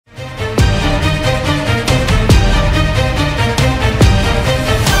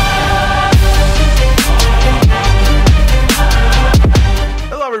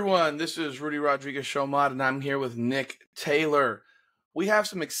This is Rudy Rodriguez Showmod, and I'm here with Nick Taylor. We have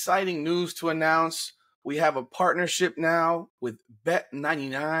some exciting news to announce. We have a partnership now with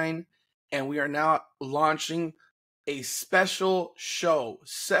Bet99, and we are now launching a special show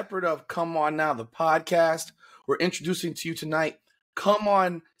separate of Come On Now, the podcast. We're introducing to you tonight Come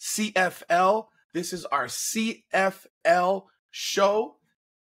On CFL. This is our CFL show.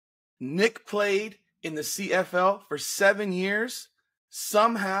 Nick played in the CFL for 7 years.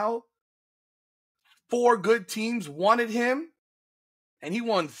 Somehow, 4 good teams wanted him, and he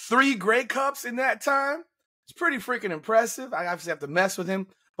won 3 Grey Cups in that time. It's pretty freaking impressive. I obviously have to mess with him,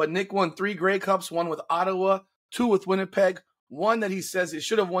 but Nick won 3 Grey Cups, 1 with Ottawa, 2 with Winnipeg, 1 that he says it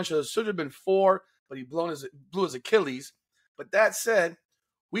should have won, should have been 4, but he blew his Achilles. But that said,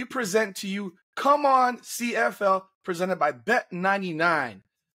 we present to you Come On CFL, presented by Bet99.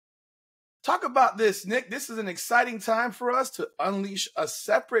 Talk about this, Nick. This is an exciting time for us to unleash a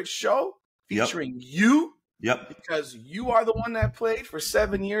separate show featuring you. Yep. Because you are the one that played for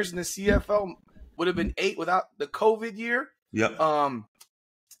 7 years in the CFL. Would have been 8 without the COVID year. Yep. But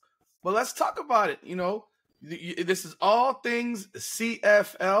let's talk about it. You know, this is all things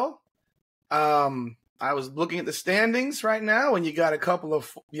CFL. I was looking at the standings right now, and you got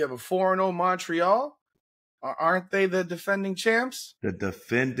you have a 4-0 Montreal. Aren't they the defending champs? The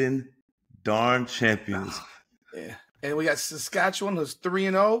defending darn champions. Yeah. And we got Saskatchewan, who's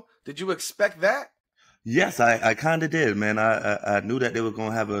 3-0. Did you expect that? Yes, I kind of did, man. I knew that they were going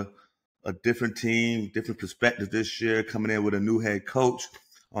to have a different team, different perspective this year, coming in with a new head coach.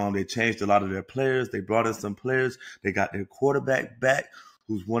 They changed a lot of their players. They brought in some players. They got their quarterback back,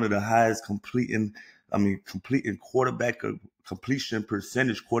 who's one of the highest completion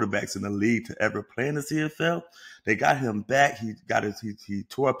percentage quarterbacks in the league to ever play in the CFL. They got him back. He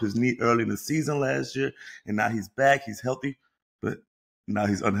tore up his knee early in the season last year, and now he's back. He's healthy, but now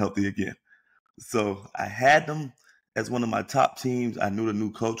he's unhealthy again. So I had them as one of my top teams. I knew the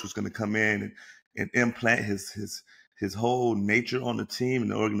new coach was going to come in and implant his whole nature on the team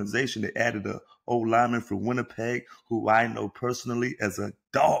and the organization. They added a old lineman from Winnipeg, who I know personally as a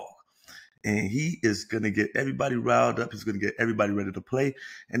dog. And he is going to get everybody riled up. He's going to get everybody ready to play.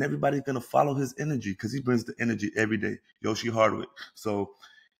 And everybody's going to follow his energy because he brings the energy every day. Yoshi Hardwick. So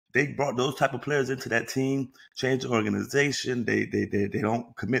they brought those type of players into that team, changed the organization. They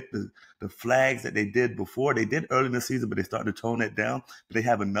don't commit the flags that they did before. They did early in the season, but they started to tone that down. But they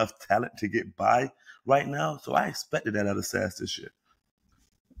have enough talent to get by right now. So I expected that out of SAS this year.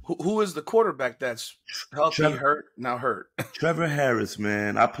 Who is the quarterback that's healthy, now hurt? Trevor Harris,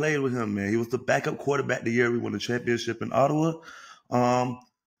 man. I played with him, man. He was the backup quarterback the year we won the championship in Ottawa.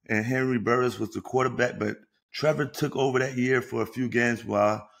 And Henry Burris was the quarterback, but Trevor took over that year for a few games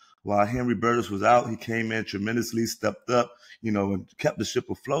while Henry Burris was out. He came in tremendously, stepped up, and kept the ship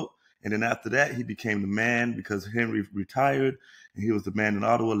afloat. And then after that, he became the man because Henry retired, and he was the man in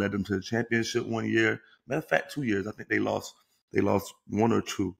Ottawa, led them to the championship one year. Matter of fact, 2 years. I think they lost 1 or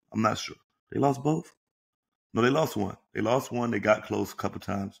 2. I'm not sure. They lost both? No, they lost 1. They lost 1. They got close a couple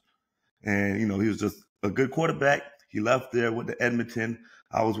times. And, he was just a good quarterback. He left there, went to Edmonton.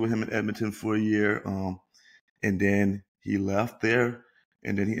 I was with him in Edmonton for a year. And then he left there,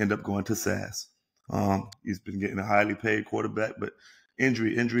 and then he ended up going to SAS. He's been getting a highly paid quarterback, but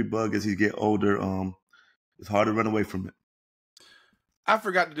injury bug as he get older, it's hard to run away from it. I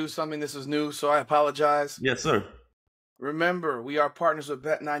forgot to do something. This is new, so I apologize. Yes, sir. Remember, we are partners with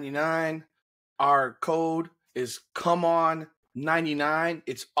Bet99. Our code is ComeOn99.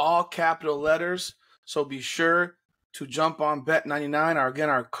 It's all capital letters, so be sure to jump on Bet99.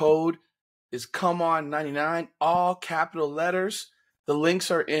 Our code is ComeOn99, all capital letters. The links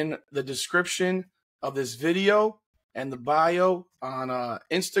are in the description of this video and the bio on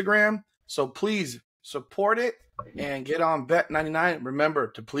Instagram. So please support it and get on Bet99. Remember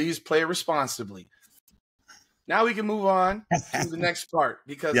to please play responsibly. Now we can move on to the next part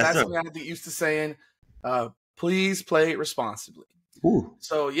because that's something I get used to saying. Please play responsibly. Ooh.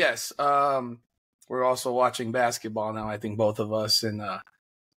 So yes, we're also watching basketball now. I think both of us,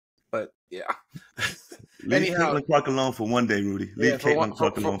 but yeah. Leave Caitlin Clark alone for one day, Rudy. Leave Caitlin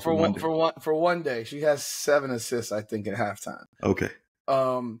Clark alone for one day. For one day, she has 7 assists, I think, at halftime. Okay.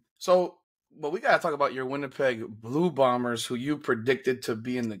 But we got to talk about your Winnipeg Blue Bombers, who you predicted to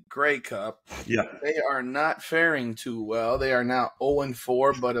be in the Grey Cup. Yeah. They are not faring too well. They are now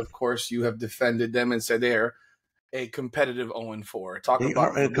 0-4, but of course you have defended them and said they are a competitive 0-4. They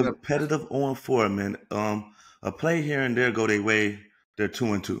are a competitive 0-4, man. A play here and there go their way. They're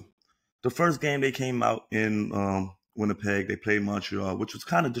 2-2. The first game they came out in Winnipeg, they played Montreal, which was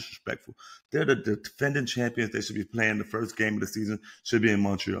kind of disrespectful. They're the defending champions. They should be playing the first game of the season, should be in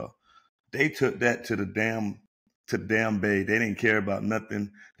Montreal. they took that to damn Bay. They didn't care about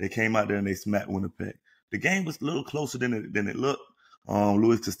nothing. They came out there and they smacked Winnipeg. The game was a little closer than it looked.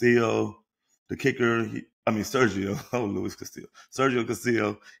 Luis Castillo, the kicker, Sergio. Oh, Luis Castillo. Sergio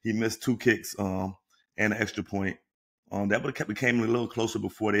Castillo, he missed 2 kicks and an extra point. That would have became a little closer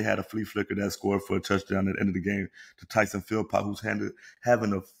before they had a flea flicker that scored for a touchdown at the end of the game to Tyson Philpott, who's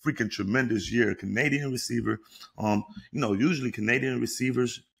having a freaking tremendous year. Canadian receiver. Usually Canadian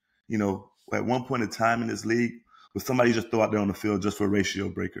receivers, at one point in time in this league, was somebody just throw out there on the field just for a ratio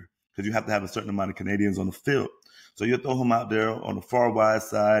breaker, because you have to have a certain amount of Canadians on the field. So you throw him out there on the far wide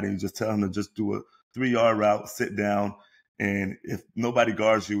side and you just tell him to just do a 3-yard route, sit down, and if nobody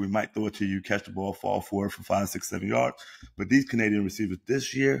guards you, we might throw it to you, catch the ball, fall forward for 5, 6, 7 yards. But these Canadian receivers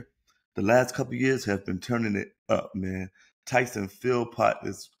this year, the last couple of years, have been turning it up, man. Tyson Philpott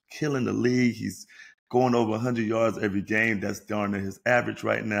is killing the league. He's going over 100 yards every game. That's darn near his average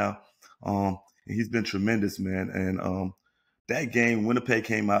right now. And he's been tremendous, man. And that game, Winnipeg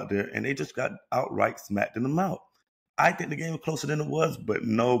came out there, and they just got outright smacked in the mouth. I think the game was closer than it was, but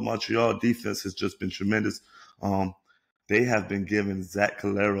no, Montreal defense has just been tremendous. They have been giving Zach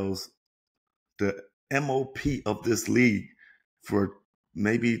Collaros the MOP of this league for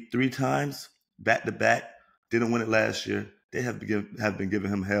maybe 3 times back-to-back. Didn't win it last year. They have been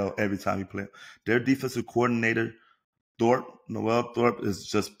giving him hell every time he played. Their defensive coordinator, Noel Thorpe, has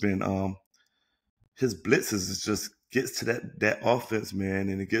just been his blitzes just gets to that offense, man,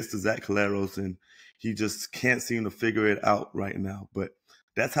 and it gets to Zach Collaros, and he just can't seem to figure it out right now. But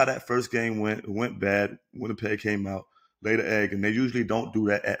that's how that first game went. It went bad. Winnipeg came out, laid an egg, and they usually don't do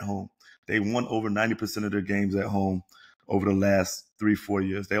that at home. They won over 90% of their games at home over the last 3-4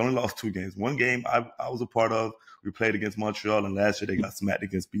 years. They only lost 2 games. One game I was a part of, we played against Montreal, and last year they got smacked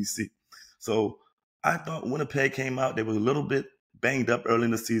against BC. So I thought Winnipeg came out. They were a little bit banged up early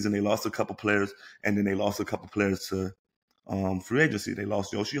in the season. They lost a couple players, and then they lost a couple players to free agency. They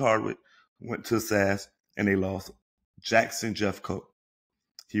lost Yoshi Hardwick, went to SAS, and they lost Jackson Jeffcoat.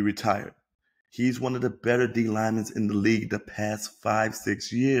 He retired. He's one of the better D linemen in the league the past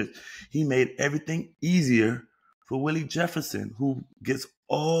 5-6 years. He made everything easier for Willie Jefferson, who gets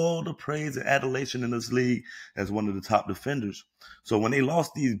all the praise and adulation in this league as one of the top defenders. So when they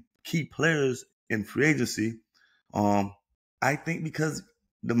lost these key players in free agency, I think because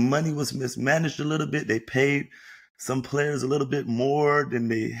the money was mismanaged a little bit, they paid some players a little bit more than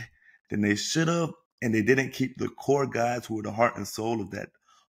they should have, and they didn't keep the core guys who were the heart and soul of that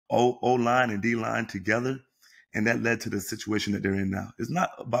O-line and D-line together, and that led to the situation that they're in now. It's not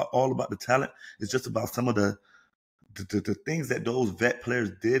all about the talent. It's just about some of the things that those vet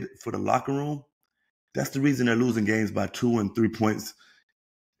players did for the locker room. That's the reason they're losing games by 2 and 3 points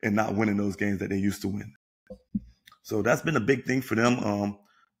and not winning those games that they used to win. So that's been a big thing for them.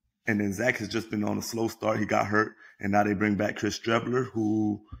 And then Zach has just been on a slow start. He got hurt, and now they bring back Chris Strebler,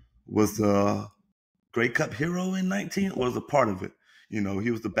 who was a Grey Cup hero in 19, was a part of it. He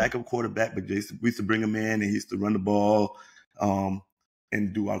was the backup quarterback, but we used to bring him in, and he used to run the ball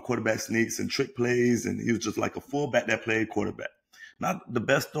and do our quarterback sneaks and trick plays, and he was just like a fullback that played quarterback. Not the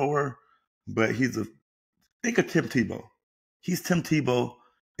best thrower, but think of Tim Tebow. He's Tim Tebow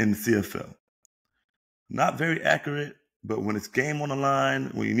in the CFL. Not very accurate, but when it's game on the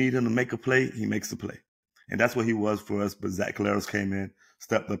line, when you need him to make a play, he makes a play. And that's what he was for us, but Zach Collaros came in,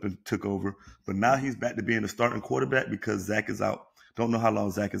 stepped up and took over. But now he's back to being the starting quarterback because Zach is out. Don't know how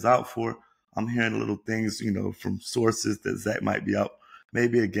long Zach is out for. I'm hearing little things, from sources that Zach might be out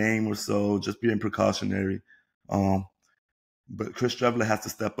maybe a game or so, just being precautionary. But Chris Strebler has to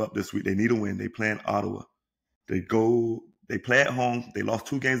step up this week. They need a win. They play in Ottawa. They play at home. They lost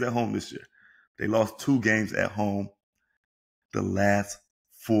 2 games at home this year. They lost 2 games at home the last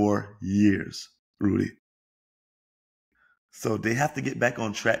 4 years, Rudy. So they have to get back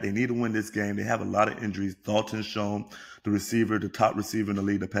on track. They need to win this game. They have a lot of injuries. Dalton Schoen, the top receiver in the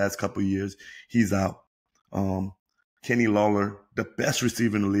league the past couple of years, he's out. Kenny Lawler, the best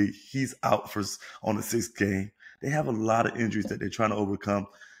receiver in the league, he's out on the 6th game. They have a lot of injuries that they're trying to overcome,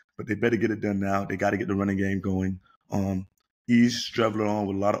 but they better get it done now. They got to get the running game going. Ease Strebler on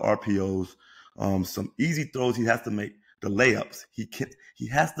with a lot of RPOs. Some easy throws he has to make. The layups. He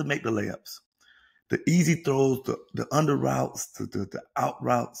has to make the layups. The easy throws, the under routes, the out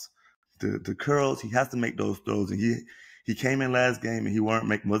routes, the curls, he has to make those throws. And he came in last game and he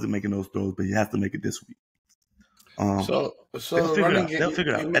wasn't making those throws, but he has to make it this week. So they'll figure it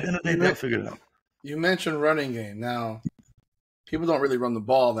out. At the end of the day, they'll figure it out. You mentioned running game. Now, people don't really run the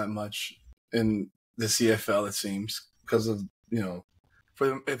ball that much in the CFL, it seems, because of,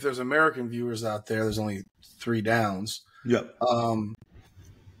 if there's American viewers out there, there's only 3 downs. Yep.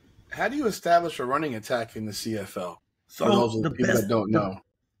 How do you establish a running attack in the CFL? For those So of the the people best that don't know.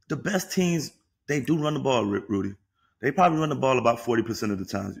 the best teams, they do run the ball, Rudy. They probably run the ball about 40% of the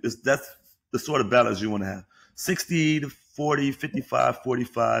time. That's the sort of balance you want to have. 60 to 40, 55,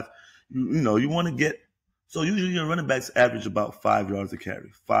 45. You want to get, so usually your running backs average about 5 yards a carry,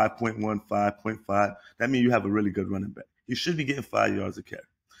 5.1, 5.5. That means you have a really good running back. You should be getting 5 yards a carry.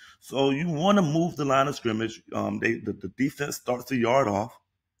 So you want to move the line of scrimmage. The defense starts a yard off.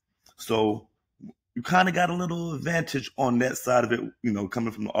 So you kind of got a little advantage on that side of it,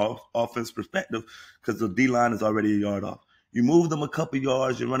 coming from the offense perspective, because the D-line is already a yard off. You move them a couple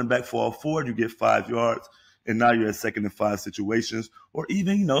yards, you're running back fall forward, you get 5 yards, and now you're at 2nd and 5 situations, or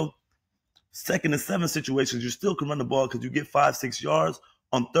even, 2nd and 7 situations, you still can run the ball because you get 5, 6 yards.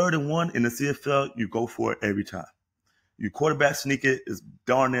 On 3rd and 1 in the CFL, you go for it every time. You quarterback sneak it, is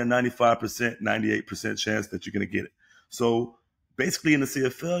darn near 95%, 98% chance that you're going to get it. So basically in the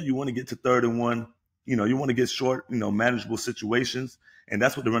CFL, you want to get to 3rd and 1. You want to get short, manageable situations. And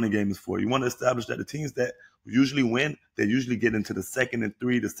that's what the running game is for. You want to establish that the teams that usually win, they usually get into the 2nd and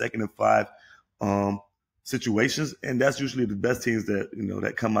 3, the 2nd and 5 situations. And that's usually the best teams that,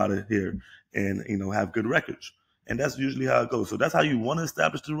 that come out of here and, have good records. And that's usually how it goes. So that's how you want to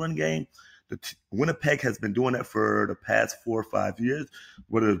establish the run game. Winnipeg has been doing that for the past 4 or 5 years,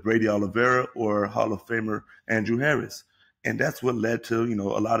 whether it's Brady Oliveira or Hall of Famer Andrew Harris. And that's what led to, a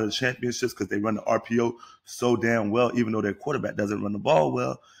lot of the championships, because they run the RPO so damn well, even though their quarterback doesn't run the ball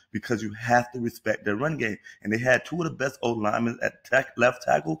well, because you have to respect their run game. And they had 2 of the best old linemen at left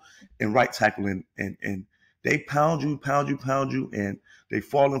tackle and right tackle. And they pound you, and they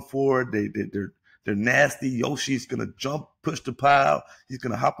falling forward. They're nasty. Yoshi's going to jump, push the pile. He's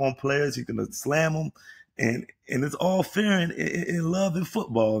going to hop on players. He's going to slam them. And it's all fair in love and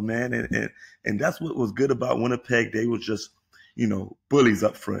football, man. And that's what was good about Winnipeg. They were just, bullies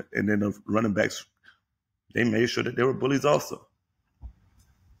up front. And then the running backs, they made sure that they were bullies also.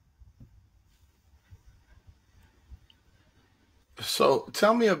 So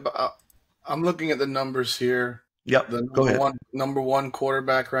tell me about, I'm looking at the numbers here. Yep, go ahead. Number one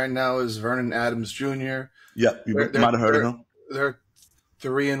quarterback right now is Vernon Adams Jr. Yep, you might have heard of him. They're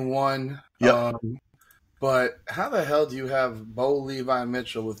 3-1. Yep. But how the hell do you have Bo Levi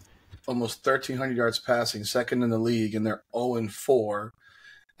Mitchell with almost 1,300 yards passing, 2nd in the league, and they're 0-4?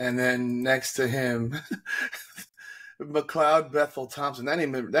 And then next to him, McLeod Bethel Thompson.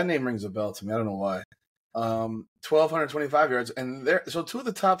 That name rings a bell to me. I don't know why. 1,225 yards, and so 2 of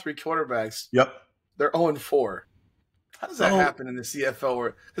the top 3 quarterbacks. Yep. They're 0-4. How does that happen in the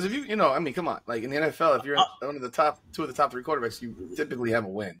CFL? Because if come on, like in the NFL, if you're one of the top 2 of the top 3 quarterbacks, you typically have a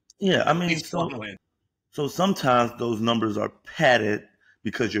win. Yeah, I mean, so sometimes those numbers are padded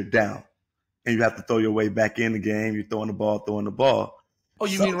because you're down, and you have to throw your way back in the game. You're throwing the ball. Oh,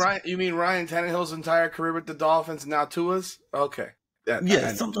 you mean Ryan Tannehill's entire career with the Dolphins, and now Tua's? Okay.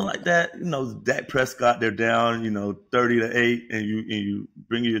 Yeah, something like that. Dak Prescott, they're down, 30-8, and you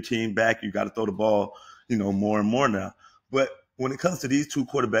bring your team back. You got to throw the ball, more and more now. But when it comes to these 2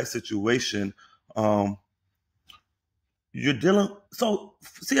 quarterback situation, you're dealing. So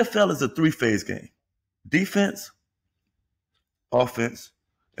CFL is a 3-phase game: defense, offense,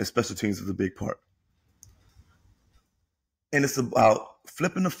 and special teams is a big part. And it's about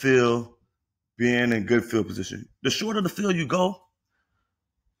flipping the field, being in good field position. The shorter the field you go,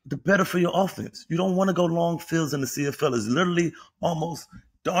 the better for your offense. You don't want to go long fields in the CFL. It's literally almost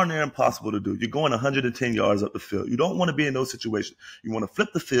darn near impossible to do. You're going 110 yards up the field. You don't want to be in those situations. You want to flip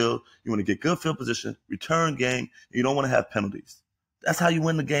the field. You want to get good field position, return game. You don't want to have penalties. That's how you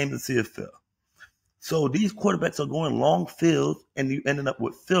win the game in the CFL. So these quarterbacks are going long fields, and you ended up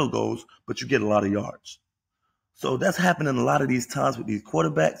with field goals, but you get a lot of yards. So that's happening a lot of these times with these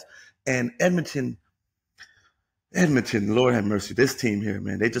quarterbacks. And Edmonton, Lord have mercy, this team here,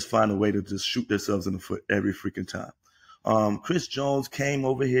 man, they just find a way to just shoot themselves in the foot every freaking time. Chris Jones came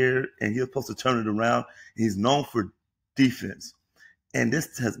over here, and he was supposed to turn it around. He's known for defense. And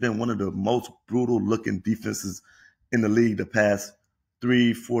this has been one of the most brutal-looking defenses in the league the past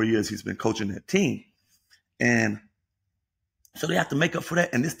 3-4 years he's been coaching that team. And so they have to make up for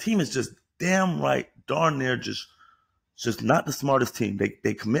that. And this team is just damn right, darn near just not the smartest team.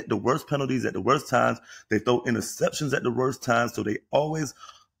 They commit the worst penalties at the worst times. They throw interceptions at the worst times. So they always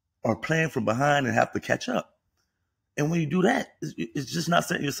are playing from behind and have to catch up. And when you do that, it's just not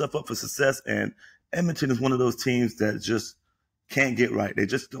setting yourself up for success. And Edmonton is one of those teams that just can't get right. They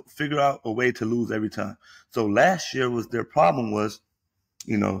just don't figure out a way to lose every time. So last year their problem was,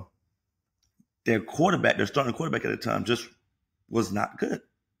 their starting quarterback at the time just was not good.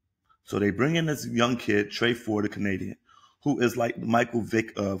 So they bring in this young kid, Trey Ford, a Canadian, who is like Michael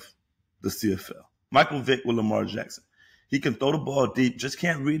Vick of the CFL. Michael Vick with Lamar Jackson. He can throw the ball deep, just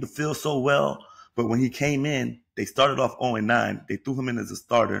can't read the field so well. But when he came in, they started off 0-9. They threw him in as a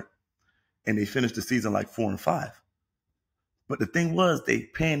starter, and they finished the season like 4-5. But the thing was, they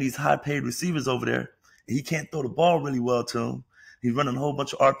paying these high-paid receivers over there, and he can't throw the ball really well to him. He's running a whole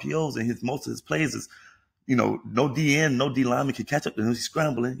bunch of RPOs, and most of his plays is, no DN, no D lineman can catch up to him. He's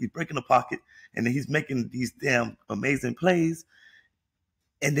scrambling, he's breaking the pocket, and then he's making these damn amazing plays.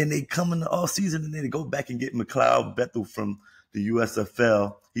 And then they come in the all season, and then they go back and get McLeod Bethel from the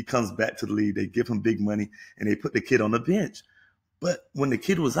USFL. He comes back to the league. They give him big money, and they put the kid on the bench. But when the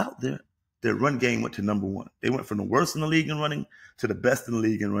kid was out there, their run game went to number one. They went from the worst in the league in running to the best in the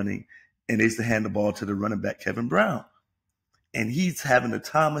league in running, and they used to hand the ball to the running back, Kevin Brown. And he's having the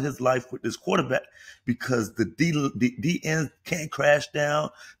time of his life with this quarterback because the DNs can't crash down.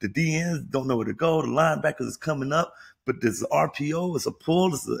 The DNs don't know where to go. The linebackers is coming up, but there's an RPO, it's a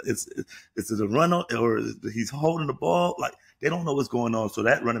pull, it's a run on, or he's holding the ball. Like, they don't know what's going on. So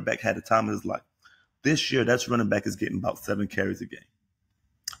that running back had the time of his life. This year, that running back is getting about 7 carries a game.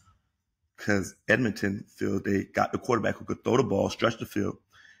 Because Edmonton feels they got the quarterback who could throw the ball, stretch the field,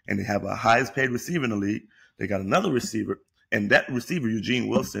 and they have a highest paid receiver in the league. They got another receiver. And that receiver, Eugene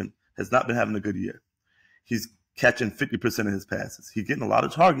Wilson, has not been having a good year. He's catching 50% of his passes. He's getting a lot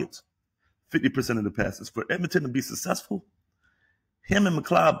of targets, 50% of the passes. For Edmonton to be successful, him and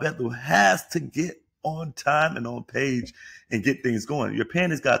McLeod Bethel has to get on time and on page and get things going. You're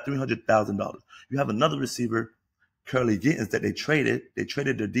paying this guy $300,000. You have another receiver, Curly Gittens, that they traded. They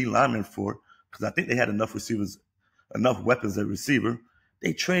traded their D lineman for, because I think they had enough receivers, enough weapons at receiver.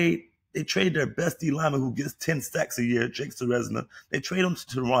 They trade their best D lineman who gets 10 sacks a year, Jake Serezna. They trade him to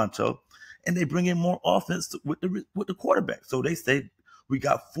Toronto, and they bring in more offense with the quarterback. So they say, we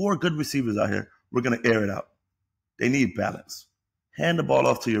got 4 good receivers out here. We're going to air it out. They need balance. Hand the ball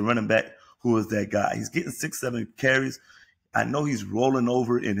off to your running back, who is that guy. He's getting 6-7 carries. I know he's rolling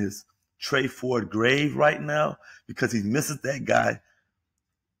over in his Trey Ford grave right now because he misses that guy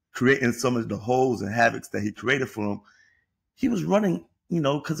creating some of the holes and havocs that he created for him. He was running,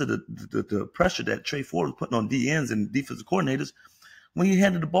 because of the pressure that Trey Ford was putting on DNs and defensive coordinators. When he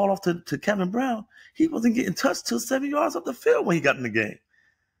handed the ball off to Kevin Brown, he wasn't getting touched till 7 yards up the field when he got in the game.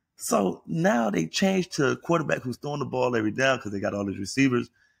 So now they changed to a quarterback who's throwing the ball every down because they got all these receivers,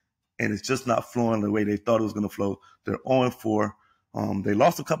 and it's just not flowing the way they thought it was going to flow. They're 0-4. They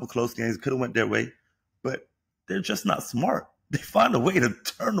lost a couple close games, could have went their way, but they're just not smart. They find a way to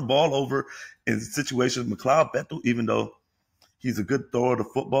turn the ball over in situations. McLeod Bethel, even though he's a good thrower of the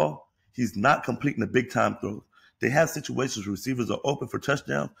football, he's not completing the big-time throws. They have situations where receivers are open for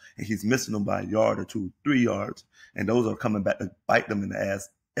touchdowns, and he's missing them by a yard or 2, 3 yards, and those are coming back to bite them in the ass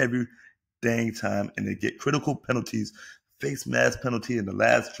every dang time, and they get critical penalties, face mask penalty in the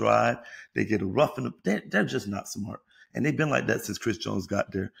last drive. They get a roughing. They're just not smart, and they've been like that since Chris Jones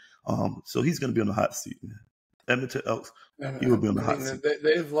got there. So he's going to be on the hot seat, man. Edmonton Elks, he will be on the hot seat.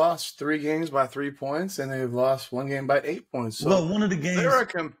 They've lost 3 games by 3 points, and they've lost 1 game by 8 points. So well, one of the games they're a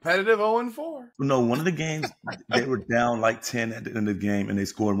competitive 0-4. No, one of the games they were down like 10 at the end of the game, and they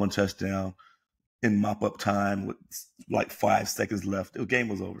scored 1 touchdown in mop-up time with like 5 seconds left. The game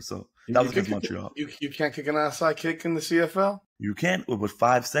was over, so that was against Montreal. You can't kick an outside kick in the CFL? You can't. With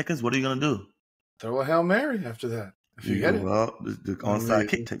 5 seconds, what are you going to do? Throw a Hail Mary after that, if you get it. Well, the onside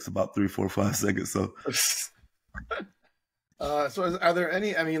kick takes about 3, 4, 5 seconds, so... So are there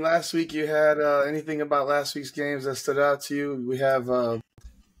any, last week you had anything about last week's games that stood out to you? We have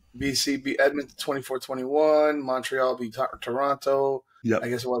BC beat Edmonton 24-21, Montreal beat Toronto. Yep. I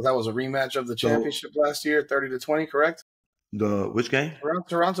guess that was a rematch of the championship last year, 30-20, correct? Which game?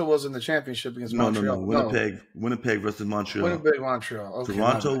 Toronto was in the championship against Montreal. No. Winnipeg versus Montreal. Winnipeg, Montreal. Okay,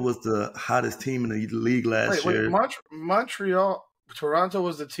 Toronto was the hottest team in the league last year. Montreal, Toronto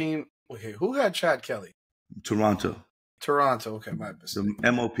was the team. Okay, who had Chad Kelly? Toronto. Okay, my mistake.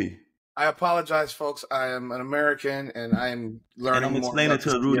 The MOP. I apologize, folks. I am an American, and I am learning. And I'm explaining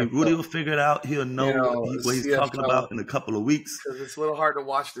to Rudy. Rudy will figure it out. He'll know what he's talking about in a couple of weeks. Because it's a little hard to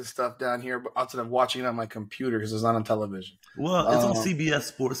watch this stuff down here, but outside of watching it on my computer because it's not on television. Well, it's on CBS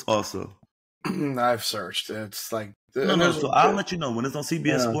Sports also. I've searched. It's like no. So I'll let you know when it's on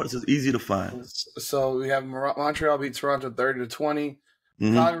CBS Sports. It's easy to find. So we have Montreal beat Toronto 30-20.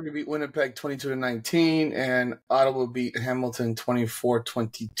 Calgary beat Winnipeg 22-19, and Ottawa beat Hamilton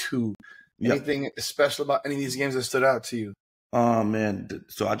 24-22. Anything special about any of these games that stood out to you? Oh, man.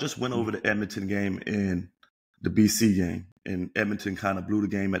 So I just went over the Edmonton game and the BC game, and Edmonton kind of blew the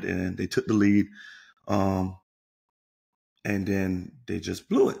game at the end. They took the lead, and then they just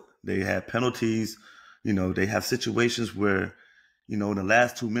blew it. They had penalties. They have situations where, in the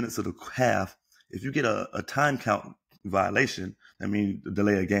last 2 minutes of the half, if you get a time count violation, that means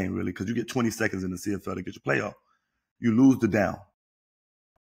delay a game, really, because you get 20 seconds in the CFL to get your playoff. You lose the down.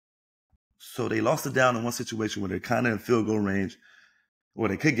 So they lost the down in one situation where they're kind of in field goal range, or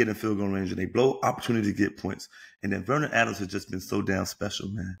they could get in field goal range, and they blow opportunity to get points. And then Vernon Adams has just been so damn special,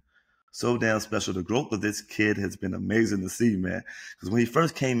 man. So damn special. The growth of this kid has been amazing to see, man. Because when he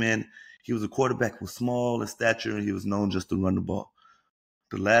first came in, he was a quarterback who was small in stature, and he was known just to run the ball.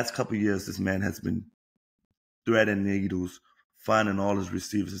 The last couple of years, this man has been threading needles, finding all his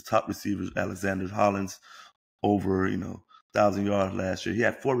receivers, his top receivers, Alexander Hollins, over, 1,000 yards last year. He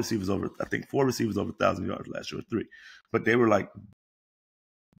had four receivers over 1,000 yards last year, or three. But they were like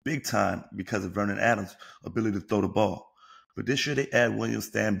big time because of Vernon Adams' ability to throw the ball. But this year they add William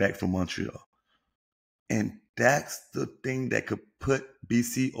Stanback from Montreal. And that's the thing that could put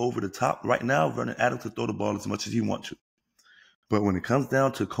BC over the top. Right now, Vernon Adams could throw the ball as much as he wants to. But when it comes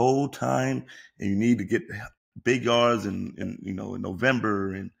down to cold time and you need to get big yards in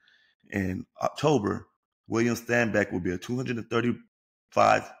November and October, William Stanback will be a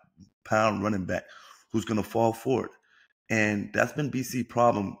 235-pound running back who's going to fall forward. And that's been BC's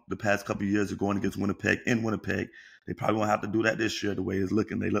problem the past couple of years of going against Winnipeg in Winnipeg. They probably won't have to do that this year the way it's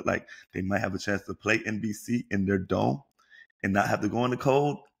looking. They look like they might have a chance to play in BC in their dome and not have to go in the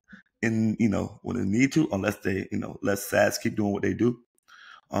cold when they need to, unless they, let SAS keep doing what they do.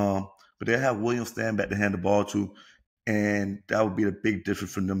 But they'll have William Stanback to hand the ball to, and that would be the big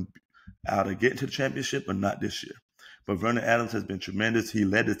difference for them either getting to the championship or not this year. But Vernon Adams has been tremendous. He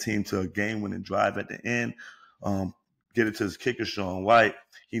led the team to a game-winning drive at the end. Get it to his kicker, Sean White.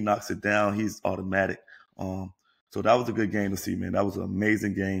 He knocks it down. He's automatic. So that was a good game to see, man. That was an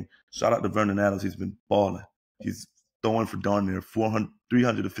amazing game. Shout out to Vernon Adams. He's been balling. He's throwing for darn near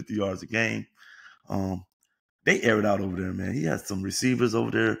 350 yards a game. They air it out over there, man. He has some receivers over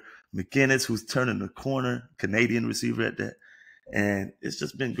there. McGinnis, who's turning the corner, Canadian receiver at that. And it's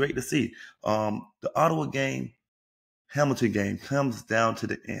just been great to see. The Ottawa game, Hamilton game, comes down to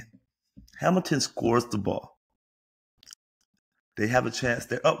the end. Hamilton scores the ball. They have a chance.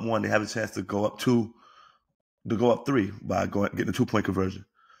 They're up one. They have a chance to go up two, to go up three by getting a 2-point conversion.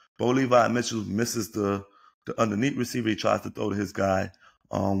 Bo Levi Mitchell misses the underneath receiver. He tries to throw to his guy,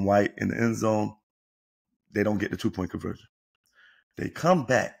 White, in the end zone. They don't get the 2-point conversion. They come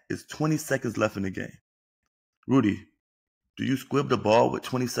back. It's 20 seconds left in the game. Rudy, do you squib the ball with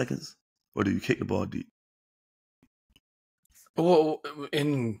 20 seconds, or do you kick the ball deep? Well,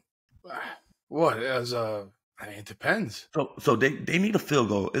 it depends. So they need a field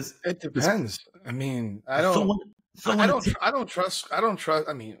goal. It depends. I mean, I don't trust. I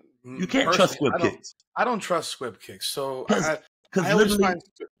mean, you can't trust squib kicks. I don't trust squib kicks. So because I always find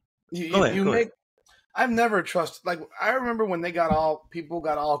you make. I've never trusted. Like, I remember when people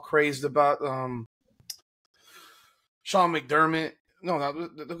got all crazed about Sean McDermott. No,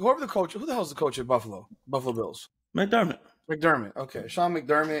 whoever the coach. Who the hell's the coach at Buffalo Bills? McDermott. Okay, Sean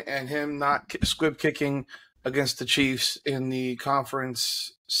McDermott, and him not squib kicking against the Chiefs in the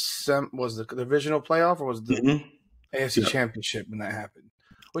conference. Was the divisional playoff, or was the AFC Championship when that happened?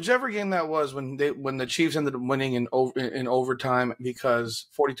 Whichever game that was, when the Chiefs ended up winning in overtime because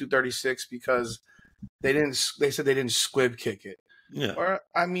 42-36 because they said they didn't squib kick it. Yeah. Or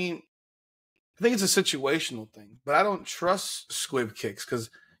I mean, I think it's a situational thing, but I don't trust squib kicks because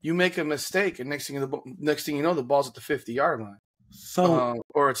you make a mistake and next thing you know the ball's at the 50-yard line. So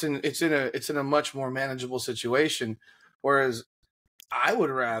or it's in a much more manageable situation. Whereas I would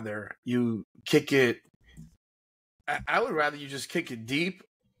rather you kick it. I would rather you just kick it deep,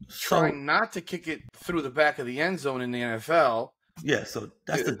 trying not to kick it through the back of the end zone in the NFL. Yeah, so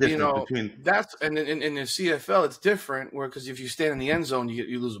that's the difference between that's and in the CFL it's different because if you stand in the end zone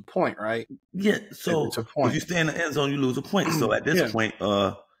you lose a point, right? Yeah, so it's a point. If you stay in the end zone you lose a point. So at this point,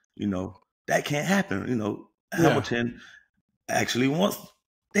 that can't happen. Hamilton actually wants.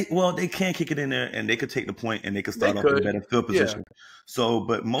 They can kick it in there and they could take the point and they could start off in a better field position. Yeah. So,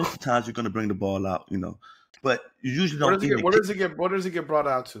 but most of the times you're going to bring the ball out, But you usually don't. What does it get brought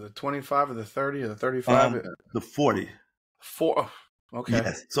out to? The 25 or the 30 or the 35? The 40. Okay.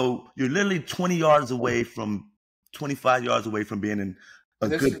 Yes. So you're literally 25 yards away from being in a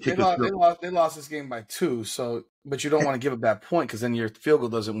good kicker. They lost this game by 2. So, but you don't want to give up that point because then your field goal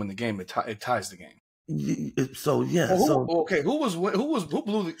doesn't win the game. It ties the game. Who blew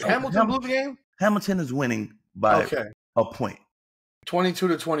Hamilton blew the game? Hamilton is winning by a point.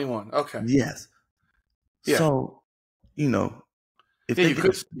 22-21. Okay. Yes. Yeah. So, if they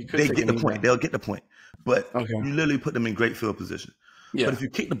get the point, they'll get the point. But you literally put them in great field position. Yeah. But if you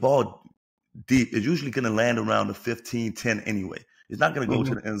kick the ball deep, it's usually going to land around the 15-10 anyway. It's not going to go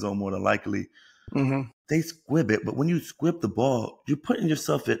to the end zone more than likely. Mm-hmm. They squib it, but when you squib the ball, you're putting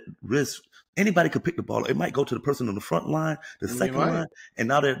yourself at risk. Anybody could pick the ball. It might go to the person on the front line, the second line, and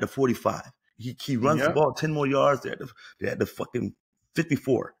now they're at the 45. He runs the ball 10 more yards. They're at the fucking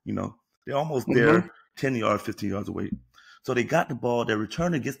 54, you know. They're almost there, 10 yards, 15 yards away. So they got the ball. Their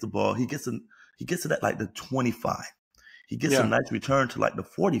returner gets the ball. He gets it at like the 25. He gets a nice return to like the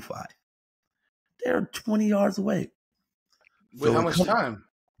 45. They're 20 yards away. With how much time?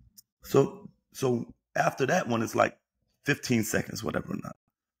 So after that one, it's like 15 seconds, whatever or not.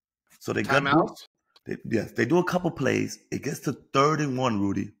 So they got timeouts? Yes, they do a couple plays. It gets to 3rd and 1,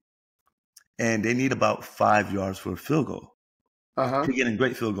 Rudy. And they need about 5 yards for a field goal. To get in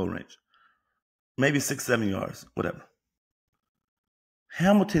great field goal range. Maybe 6, 7 yards, whatever.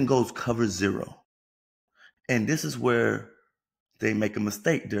 Hamilton goes cover 0. And this is where they make a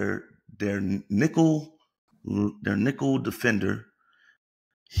mistake. Their nickel defender,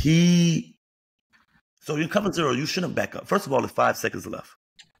 so you cover 0, you shouldn't back up. First of all, there's 5 seconds left.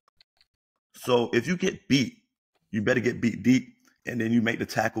 So if you get beat, you better get beat deep, and then you make the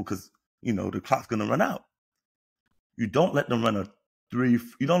tackle because, you know, the clock's going to run out. You don't let them run a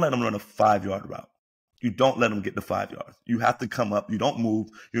 5-yard route. You don't let them get the 5 yards. You have to come up. You don't move.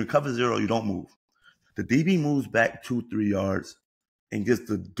 You're in cover 0. You don't move. The DB moves back 2-3 yards and gets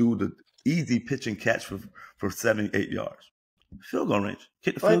to do the easy pitch and catch for 7-8 yards. Field goal range.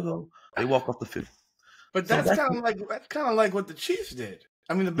 Kick the field goal. They walk off the field. But that's kind of like what the Chiefs did.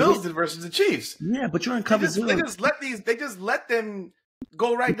 I mean, the Bills did versus the Chiefs. Yeah, but you're in cover 0. They just let them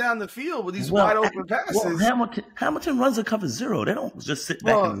go right down the field with these wide open passes. Well, Hamilton runs a cover 0. They don't just sit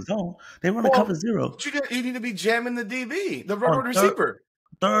back in the zone. They run a cover 0. You need to be jamming the DB, the receiver.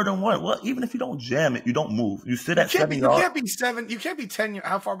 3rd and 1. Well, even if you don't jam it, you don't move. You sit at 7 yards. You can't be 10 yards.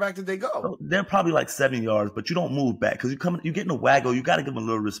 How far back did they go? So they're probably like 7 yards, but you don't move back because you get in a waggle. You got to give them a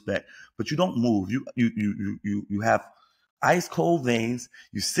little respect, but you don't move. You have ice cold veins.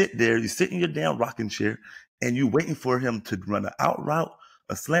 You sit there. You sit in your damn rocking chair, and you waiting for him to run an out route,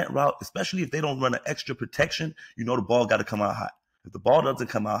 a slant route. Especially if they don't run an extra protection, you know the ball got to come out hot. If the ball doesn't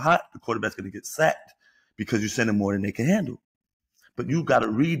come out hot, the quarterback's going to get sacked because you're sending more than they can handle. But you got to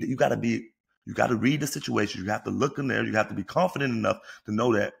read. You got to read the situation. You have to look in there. You have to be confident enough to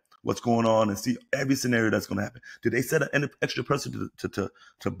know that what's going on and see every scenario that's going to happen. Did they set an extra person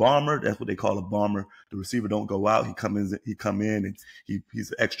to bomber? That's what they call a bomber. The receiver don't go out. He come in and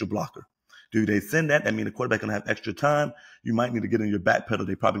he's an extra blocker. Do they send that? That means the quarterback going to have extra time. You might need to get in your back pedal.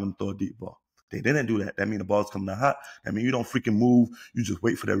 They probably going to throw a deep ball. They didn't do that. That means the ball's coming out hot. That means you don't freaking move. You just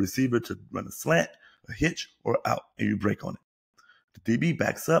wait for that receiver to run a slant, a hitch, or out, and you break on it. The DB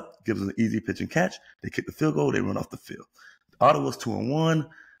backs up, gives an easy pitch and catch. They kick the field goal. They run off the field. Ottawa's 2-1.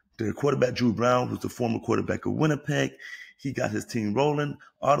 Their quarterback, Drew Brown, who's the former quarterback of Winnipeg, he got his team rolling.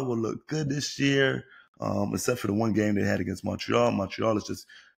 Ottawa looked good this year, except for the one game they had against Montreal. Montreal is just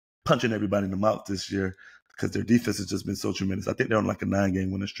punching everybody in the mouth this year because their defense has just been so tremendous. I think they're on like a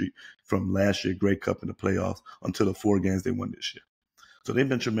 9-game winning streak from last year, Grey Cup in the playoffs, until the 4 games they won this year. So they've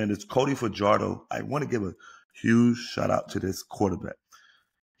been tremendous. Cody Fajardo, I want to give a huge shout out to this quarterback.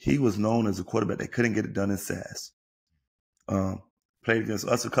 He was known as a quarterback that couldn't get it done in SAS. Played against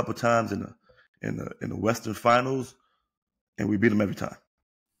us a couple times in the Western Finals, and we beat him every time.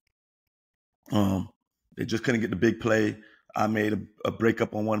 They just couldn't get the big play. I made a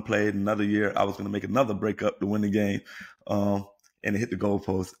breakup on one play. Another year, I was going to make another breakup to win the game, and it hit the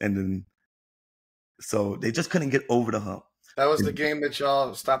goalpost. And then, so they just couldn't get over the hump. That was the game that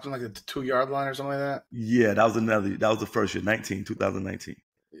y'all stopped on like the 2-yard line or something like that? Yeah, that was the first year, 2019.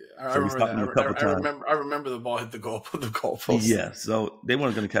 Yeah, I remember the ball hit the goalpost. Yeah, so they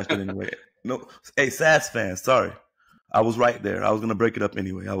weren't going to catch it anyway. No, hey, SAS fans, sorry. I was right there. I was going to break it up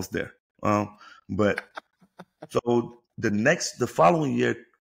anyway. I was there. But so the following year,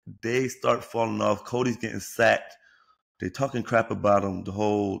 they start falling off. Cody's getting sacked. They're talking crap about him. The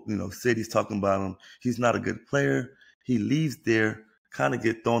whole, city's talking about him. He's not a good player. He leaves there, kind of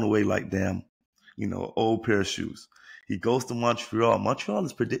get thrown away like damn, old pair of shoes. He goes to Montreal. Montreal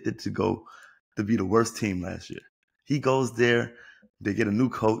is predicted to be the worst team last year. He goes there. They get a new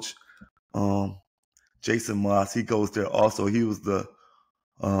coach, Jason Moss. He goes there also. He was the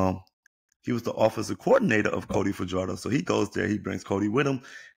offensive coordinator of Cody Fajardo. So he goes there. He brings Cody with him.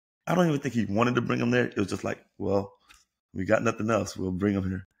 I don't even think he wanted to bring him there. It was just like, well, we got nothing else. We'll bring him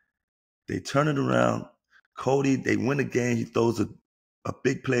here. They turn it around. Cody, they win the game. He throws a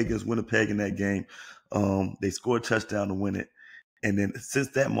big play against Winnipeg in that game. They score a touchdown to win it. And then since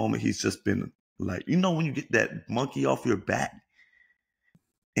that moment, he's just been like, when you get that monkey off your back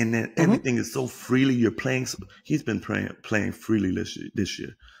And then everything is so freely. You're playing. He's been playing freely this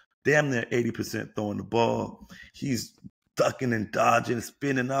year. Damn near 80% throwing the ball. He's ducking and dodging,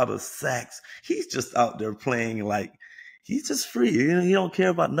 spinning out of sacks. He's just out there playing like he's just free. He don't care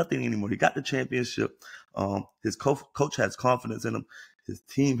about nothing anymore. He got the championship. His coach has confidence in him. His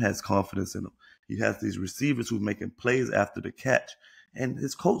team has confidence in him. He has these receivers who's making plays after the catch. And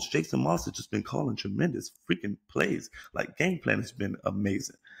his coach, Jason Moss, has just been calling tremendous freaking plays. Like, game plan has been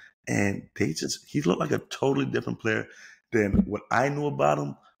amazing. And he looked like a totally different player than what I knew about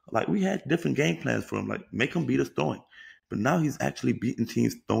him. Like, we had different game plans for him, like make him beat us throwing. But now he's actually beating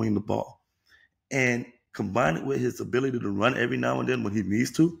teams throwing the ball. And combine it with his ability to run every now and then when he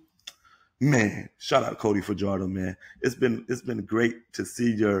needs to. Man, shout out Cody Fajardo, man. It's been great to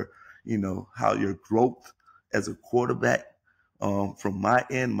see how your growth as a quarterback. From my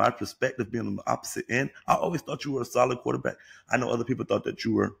end, my perspective, being on the opposite end, I always thought you were a solid quarterback. I know other people thought that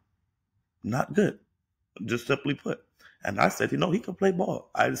you were not good, just simply put. And I said, he can play ball.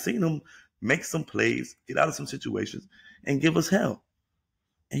 I've seen him make some plays, get out of some situations, and give us hell.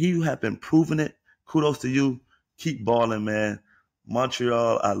 And you have been proving it. Kudos to you. Keep balling, man.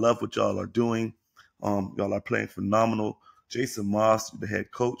 Montreal, I love what y'all are doing. Y'all are playing phenomenal. Jason Moss, the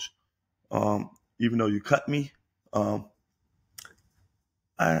head coach, even though you cut me, I'm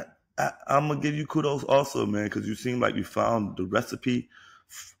gonna give you kudos also, man, because you seem like you found the recipe,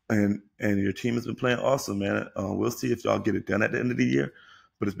 and your team has been playing awesome, man. We'll see if y'all get it done at the end of the year,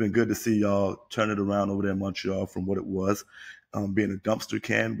 but it's been good to see y'all turn it around over there in Montreal from what it was, being a dumpster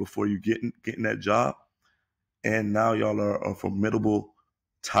can before you getting that job, and now y'all are a formidable,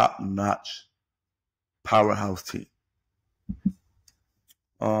 top-notch powerhouse team.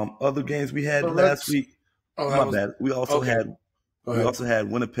 Other games we had last week. My bad. We also had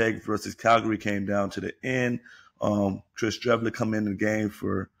Winnipeg versus Calgary came down to the end. Chris Drevler come in the game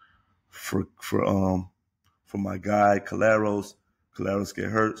for my guy Caleros. Caleros get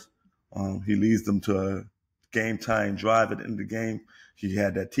hurt. He leads them to a game-tying drive at the end of the game. He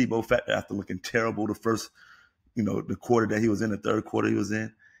had that Tebow factor after looking terrible the first, the quarter that he was in, the third quarter he was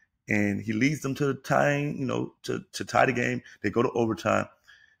in. And he leads them to tying, to tie the game. They go to overtime.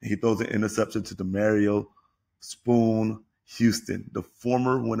 And he throws an interception to DeMario Spoon Houston, the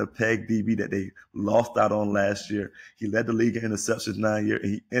former Winnipeg DB that they lost out on last year. He led the league in interceptions 9 years,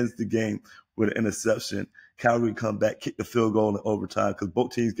 and he ends the game with an interception. Calgary come back, kick the field goal in overtime because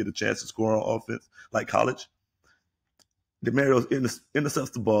both teams get a chance to score on offense, like college. DeMario intercepts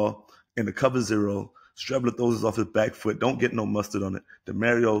the ball in the cover zero. Strebler throws it off his back foot. Don't get no mustard on it.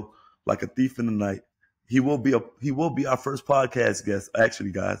 DeMario, like a thief in the night. He will be our first podcast guest.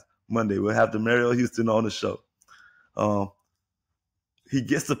 Actually, guys, Monday we'll have DeMario Houston on the show. He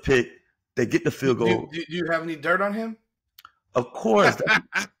gets the pick. They get the field goal. Do you have any dirt on him? Of course.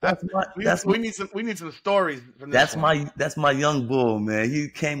 We need some stories from this. That's my young bull, man. He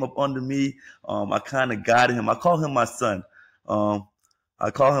came up under me. I kind of guided him. I call him my son. I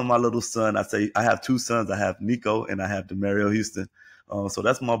call him my little son. I say I have two sons. I have Nico and I have DeMario Houston. So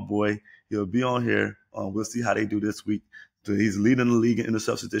that's my boy. He'll be on here. We'll see how they do this week. So he's leading the league in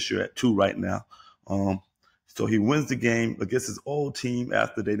interceptions this year at 2 right now. So he wins the game against his old team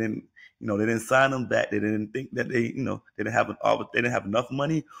after they didn't sign him back. They didn't think that they didn't have enough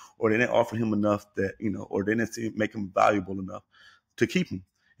money, or they didn't offer him enough that, or they didn't make him valuable enough to keep him.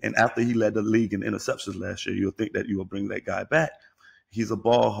 And after he led the league in interceptions last year, you'll think that you will bring that guy back. He's a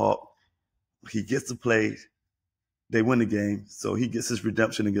ball hawk. He gets to play. They win the game. So he gets his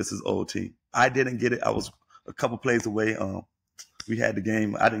redemption against his old team. I didn't get it. I was a couple plays away. We had the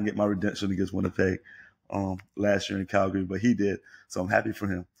game. I didn't get my redemption against Winnipeg last year in Calgary, but he did. So I'm happy for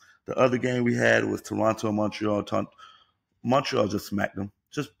him. The other game we had was Toronto and Montreal. Montreal just smacked them,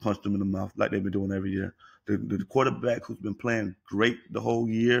 just punched them in the mouth like they've been doing every year. The quarterback who's been playing great the whole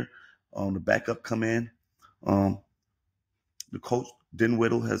year, the backup come in. The coach,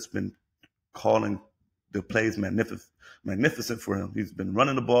 Dinwiddie, has been calling the plays magnificent for him. He's been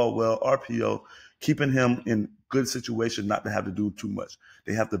running the ball well, RPO, keeping him in good situation not to have to do too much.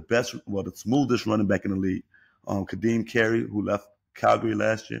 They have the smoothest running back in the league. Kadeem Carey, who left Calgary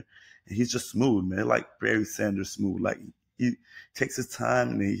last year, and he's just smooth, man, like Barry Sanders smooth. Like, he takes his time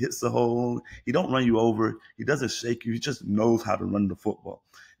and he hits the hole. He don't run you over. He doesn't shake you. He just knows how to run the football.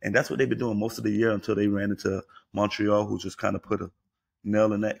 And that's what they've been doing most of the year until they ran into Montreal, who just kind of put a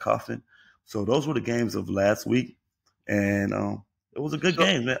nail in that coffin. So those were the games of last week. And it was a good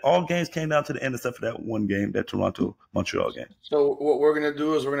game, man. All games came down to the end except for that one game, that Toronto-Montreal game. So what we're going to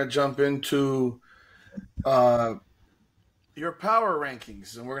do is we're going to jump into your power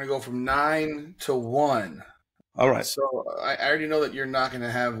rankings, and we're going to go from 9 to 1. All right. So I already know that you're not going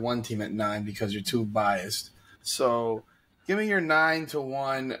to have one team at 9 because you're too biased. So give me your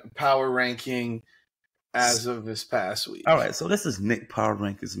 9-1 power ranking as of this past All week. right. So this is Nick Power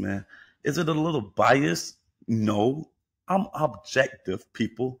Rankings, man. Is it a little biased? No. I'm objective,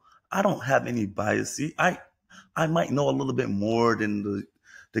 people. I don't have any bias. See, I might know a little bit more than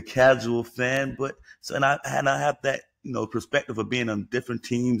the casual fan, but so and I have that perspective of being on different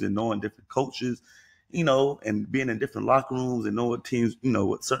teams and knowing different coaches, and being in different locker rooms and know what teams,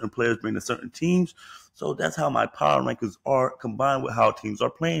 what certain players bring to certain teams. So that's how my power rankings are combined with how teams are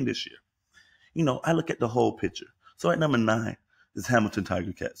playing this year. I look at the whole picture. So at number 9 is Hamilton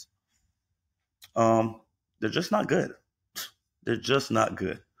Tiger Cats. They're just not good. They're just not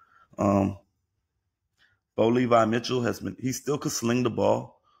good. Bo Levi Mitchell he still could sling the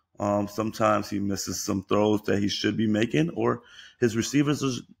ball. Sometimes he misses some throws that he should be making, or his receivers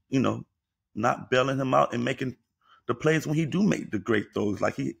are, not bailing him out and making the plays when he do make the great throws.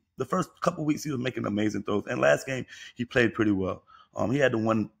 Like the first couple weeks he was making amazing throws, and last game he played pretty well. He had the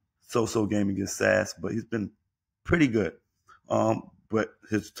one so-so game against Sass, but he's been pretty good. But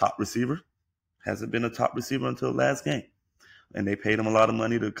his top receiver hasn't been a top receiver until last game, and they paid him a lot of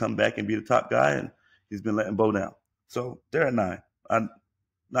money to come back and be the top guy, and he's been letting Bo down. So they're at 9.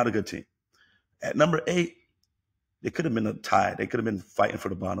 Not a good team. At number 8, it could have been a tie. They could have been fighting for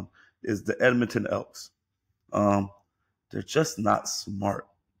the bottom. Is the Edmonton Elks. They're just not smart.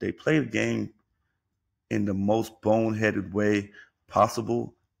 They play the game in the most boneheaded way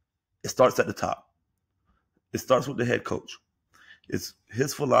possible. It starts at the top. It starts with the head coach. It's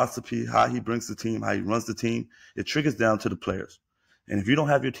his philosophy, how he brings the team, how he runs the team. It triggers down to the players. And if you don't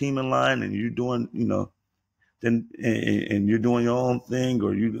have your team in line and you're doing, then and you're doing your own thing,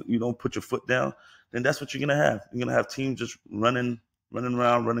 or you don't put your foot down, then that's what you're gonna have. You're gonna have teams just running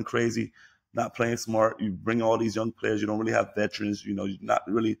around, running crazy, not playing smart. You bring all these young players. You don't really have veterans. You're not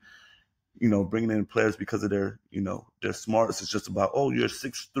really, bringing in players because of their smarts. It's just about, oh, you're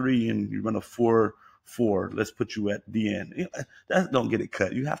 6'3" and you run a 4.4. Let's put you at the end. That don't get it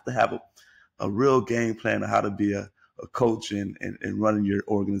cut. You have to have a real game plan of how to be a coach and running your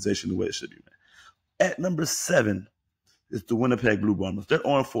organization the way it should be, man. At number 7 is the Winnipeg Blue Bombers. They're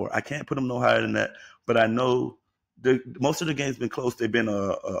 0-4. I can't put them no higher than that, but I know most of the games been close. They've been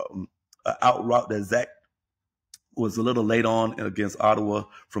a out route that Zach was a little late on against Ottawa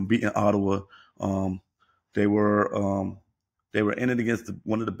from beating Ottawa. They were in it against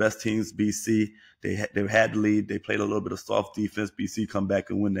one of the best teams, BC. They had the lead. They played a little bit of soft defense. BC come back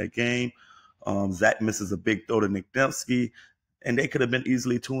and win that game. Zach misses a big throw to Nick Dembski, and they could have been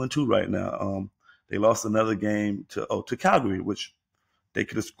easily 2-2 right now. They lost another game to Calgary, which they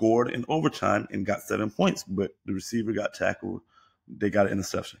could have scored in overtime and got 7 points, but the receiver got tackled. They got an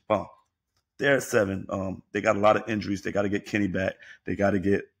interception. Boom. They're at 7. They got a lot of injuries. They got to get Kenny back. They got to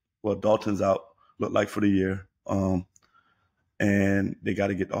get Dalton's out, look like for the year. And they got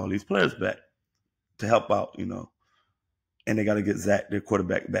to get all these players back to help out, And they got to get Zach, their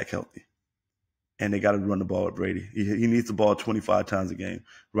quarterback, back healthy. And they got to run the ball with Brady. He needs the ball 25 times a game.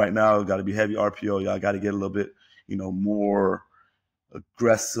 Right now, it's got to be heavy RPO. Y'all got to get a little bit, more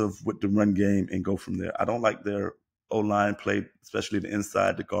aggressive with the run game and go from there. I don't like their O-line play, especially the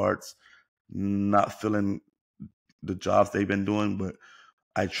inside, the guards. Not feeling the jobs they've been doing, but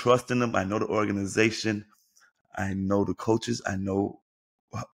I trust in them. I know the organization. I know the coaches. I know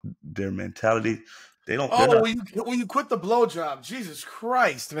their mentality. They don't. Oh, will you quit the blowjob? Jesus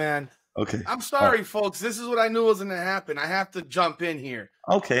Christ, man. Okay. I'm sorry, folks. This is what I knew was going to happen. I have to jump in here.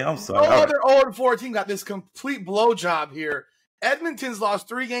 Okay, I'm sorry. No other 0-4 team got this complete blowjob here. Edmonton's lost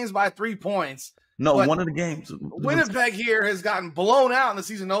 3 games by 3 points. No, one of the games. Winnipeg here has gotten blown out in the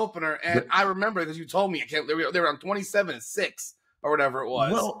season opener, and I remember because you told me they were on 27-6 or whatever it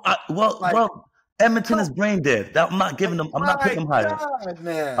was. Well, Edmonton is brain dead. I'm not giving them. I'm not picking them higher. God,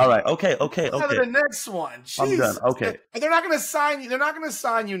 man. All right. Okay. The next one. Jeez. I'm done. Okay. They're not going to sign you. They're not going to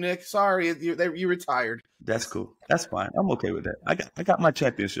sign you, Nick. Sorry, you retired. That's cool. That's fine. I'm okay with that. I got my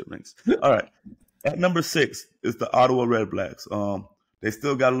championship rings. All right. At number 6 is the Ottawa Red Blacks. They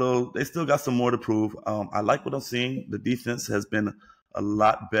still got some more to prove. I like what I'm seeing. The defense has been a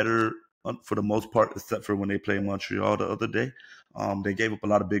lot better for the most part, except for when they played Montreal the other day. They gave up a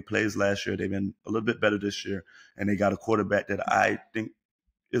lot of big plays last year. They've been a little bit better this year, and they got a quarterback that I think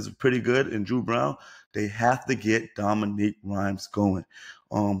is pretty good in Drew Brown. They have to get Dominique Rhymes going.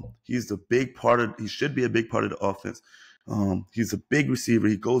 He's a big part he should be a big part of the offense. He's a big receiver.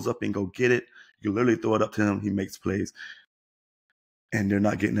 He goes up and go get it. You literally throw it up to him. He makes plays, and they're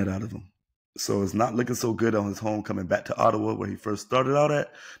not getting that out of him. So it's not looking so good on his home coming back to Ottawa where he first started out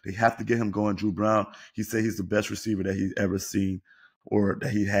at. They have to get him going. Drew Brown, he said he's the best receiver that he's ever seen or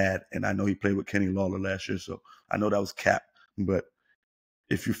that he had. And I know he played with Kenny Lawler last year, so I know that was cap. But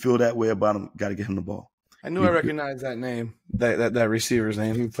if you feel that way about him, got to get him the ball. I knew I recognized that name, that receiver's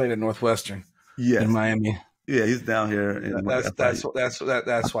name. He played at Northwestern in Miami. Yeah, he's down here.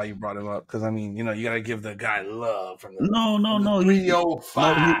 That's why you brought him up, because I mean, you got to give the guy love from the no.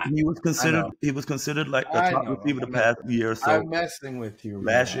 305. He was considered. He was considered like a top receiver the past year or so. I'm messing with you.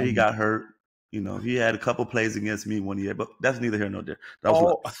 Last year he got hurt. He had a couple plays against me one year, but that's neither here nor there. That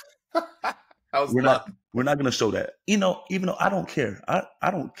was we're not gonna show that. Even though I don't care.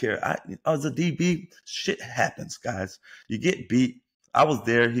 I don't care. As a DB, shit happens, guys. You get beat. I was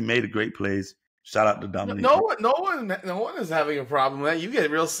there. He made a great plays. Shout out to Dominique. No one is having a problem with that. You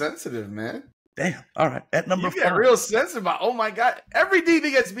get real sensitive, man. Damn. All right. At number 5. You get real sensitive about, oh my God, every DB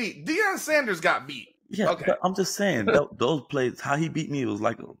gets beat. Deion Sanders got beat. Yeah, okay. But I'm just saying, those plays, how he beat me, it was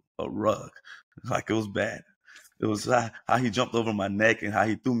like a rug. Like it was bad. It was how he jumped over my neck and how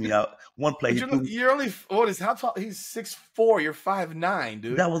he threw me out. One play, you're only, how tall? He's 6'4", you're 5'9",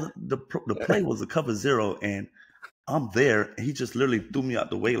 dude. That was the play was a cover 0, and I'm there, and he just literally threw me out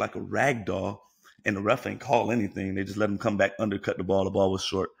the way like a rag doll. And the ref ain't call anything. They just let him come back, undercut the ball. The ball was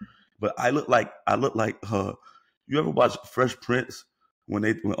short. But I look like you ever watch Fresh Prince when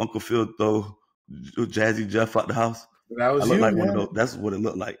Uncle Phil throw Jazzy Jeff out the house? That was one of those. That's what it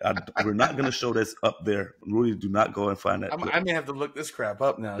looked like. We're not going to show this up there. Rudy, do not go and find that clip. I may have to look this crap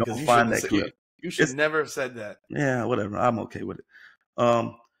up now. Don't find that clip. You should never have said that. Yeah, whatever. I'm okay with it.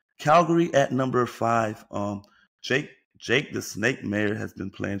 Calgary at number 5. Jake the Snake Mayer has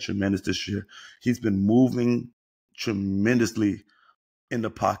been playing tremendous this year. He's been moving tremendously in the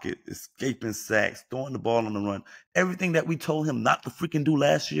pocket, escaping sacks, throwing the ball on the run. Everything that we told him not to freaking do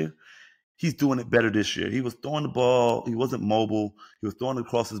last year, he's doing it better this year. He was throwing the ball. He wasn't mobile. He was throwing it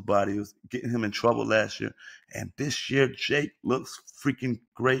across his body. It was getting him in trouble last year. And this year, Jake looks freaking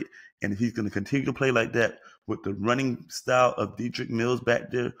great. And if he's going to continue to play like that with the running style of Dietrich Mills back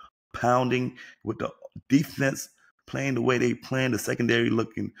there, pounding with the defense, playing the way they playing, the secondary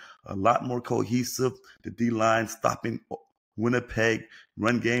looking a lot more cohesive, the D-line stopping Winnipeg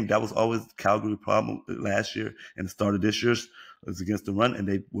run game. That was always Calgary problem last year and the start of this year's was against the run, and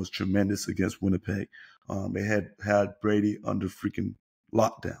they was tremendous against Winnipeg. They had Brady under freaking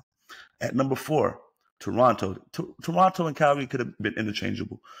lockdown. At number 4, Toronto. Toronto and Calgary could have been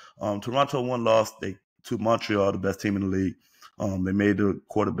interchangeable. Toronto won, lost to Montreal, the best team in the league. They made the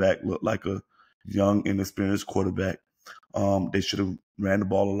quarterback look like a young, inexperienced quarterback. They should have ran the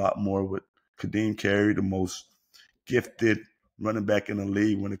ball a lot more with Kadeem Carey, the most gifted running back in the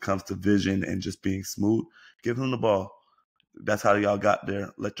league when it comes to vision and just being smooth. Give him the ball. That's how y'all got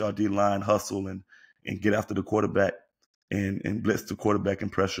there. Let y'all D-line hustle and get after the quarterback and blitz the quarterback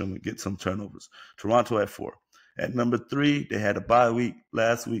and pressure him and get some turnovers. Toronto at 4. At number 3, they had a bye week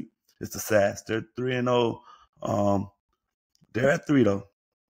last week. It's the Sass. They're 3-0. They're at 3, though,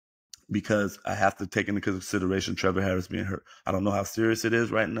 because I have to take into consideration Trevor Harris being hurt. I don't know how serious it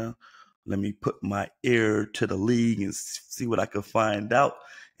is right now. Let me put my ear to the league and see what I can find out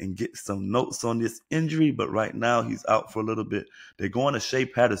and get some notes on this injury. But right now, he's out for a little bit. They're going to Shea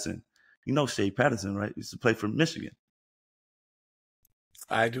Patterson. You know Shea Patterson, right? He used to play for Michigan.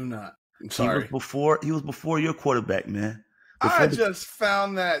 I do not. I'm sorry. He was before your quarterback, man. I just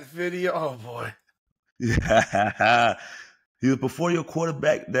found that video. Oh, boy. Yeah. He was before your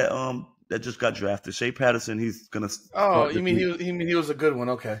quarterback that just got drafted. Shea Patterson, he's going to... Oh, you mean he was a good one.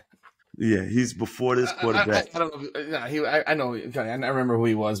 Okay. Yeah, he's before this quarterback. I don't know. I know. I remember who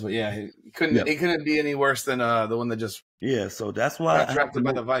he was, but yeah, he couldn't be any worse than the one that just So that's why got drafted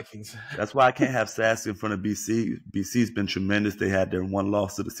by the Vikings. That's why I can't have Sassy in front of BC. BC's been tremendous. They had their one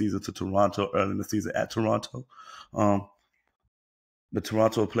loss of the season to Toronto early in the season at Toronto. The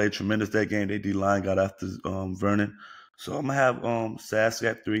Toronto played tremendous that game. Their D-line got after Vernon. So I'm gonna have Sassy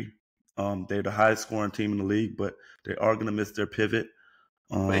at 3. They're the highest scoring team in the league, but they are gonna miss their pivot.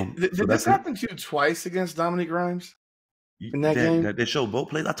 Wait, did this happen to you twice against Dominique Grimes in that game? They showed both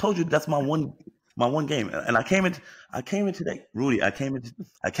plays. I told you that's my one game, and I came into that. Rudy, I came into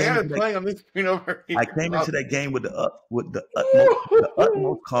that game with the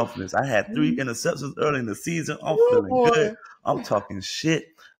utmost confidence. I had 3 interceptions early in the season. I'm feeling good. I'm talking shit.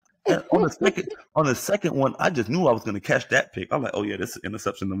 And on the second one, I just knew I was going to catch that pick. I'm like, oh yeah, this is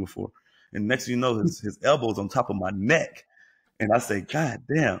interception number 4. And next thing you know, his elbow's on top of my neck. And I say, God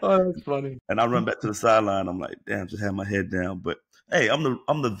damn. Oh, that's funny. And I run back to the sideline. I'm like, damn, just have my head down. But hey, I'm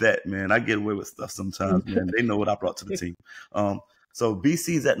the vet, man. I get away with stuff sometimes, man. They know what I brought to the team. So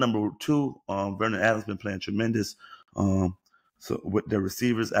BC's at number 2. Vernon Adams been playing tremendous. So with their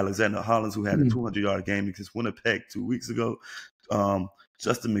receivers, Alexander Hollins, who had a 200-yard game against Winnipeg 2 weeks ago.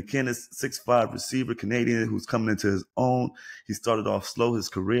 Justin McInnes, 6'5" receiver, Canadian, who's coming into his own. He started off slow his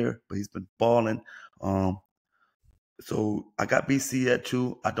career, but he's been balling. So I got BC at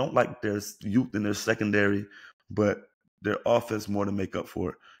 2. I don't like their youth in their secondary, but their offense more to make up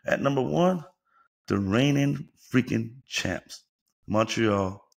for it. At number 1, the reigning freaking champs,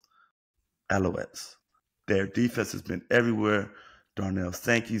 Montreal Alouettes. Their defense has been everywhere. Darnell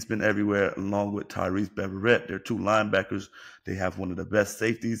Sankey's been everywhere, along with Tyrese Beverett. They're 2 linebackers. They have one of the best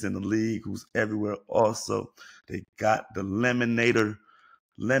safeties in the league who's everywhere also. They got the lemon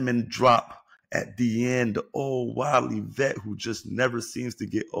drop at the end, the old wily vet who just never seems to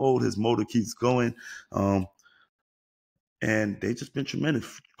get old. His motor keeps going. And they just been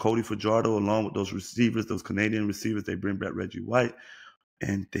tremendous. Cody Fajardo, along with those receivers, those Canadian receivers, they bring back Reggie White.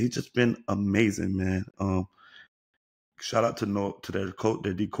 And they just been amazing, man. Shout out to their coach,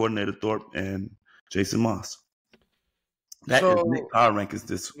 their D coordinator Thorpe and Jason Moss. That is Nick's power rankings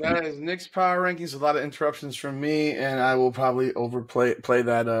this week. That is Nick's power rankings. A lot of interruptions from me, and I will probably play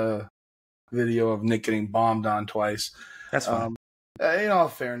that video of Nick getting bombed on twice. That's fine. In all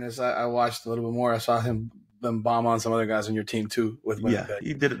fairness, I watched a little bit more. I saw them bomb on some other guys on your team too with Winnipeg. Yeah,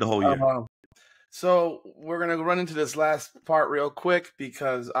 he did it the whole year. So we're going to run into this last part real quick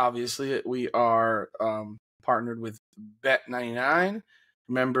because obviously we are partnered with Bet99.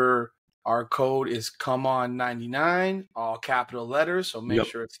 Remember, our code is COMEON99, all capital letters. So make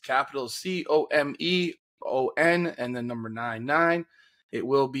sure it's capital COMEON and then number 99. It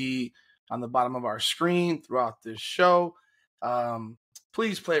will be on the bottom of our screen throughout this show.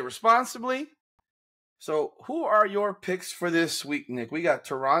 Please play responsibly. So who are your picks for this week, Nick? We got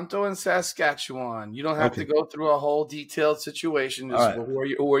Toronto and Saskatchewan. You don't have to go through a whole detailed situation. Right.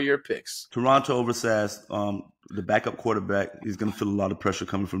 Who are your picks? Toronto over Sask. The backup quarterback, he's going to feel a lot of pressure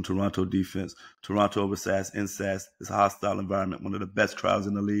coming from Toronto defense. Toronto over Sask in Sask. It's a hostile environment, one of the best crowds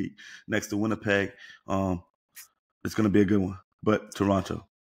in the league. Next to Winnipeg, it's going to be a good one. But Toronto.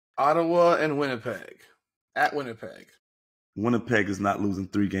 Ottawa and Winnipeg. At Winnipeg. Winnipeg is not losing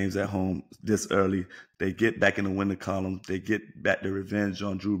 3 games at home this early. They get back in the winning column. They get back their revenge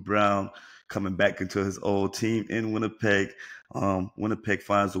on Drew Brown coming back into his old team in Winnipeg. Winnipeg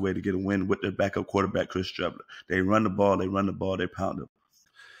finds a way to get a win with their backup quarterback, Chris Trebler. They run the ball, they pound them.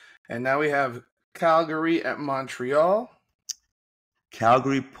 And now we have Calgary at Montreal.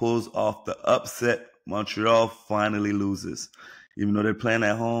 Calgary pulls off the upset. Montreal finally loses. Even though they're playing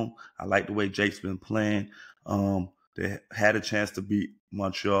at home, I like the way Jake's been playing. They had a chance to beat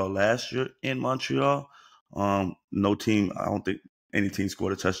Montreal last year in Montreal. No team, I don't think any team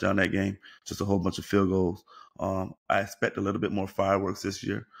scored a touchdown that game, just a whole bunch of field goals. I expect a little bit more fireworks this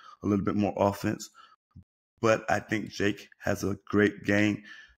year, a little bit more offense. But I think Jake has a great game.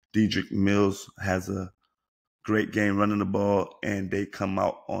 Dedrick Mills has a great game running the ball, and they come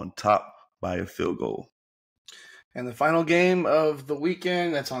out on top by a field goal. And the final game of the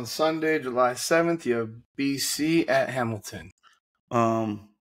weekend, that's on Sunday, July 7th, you have BC at Hamilton.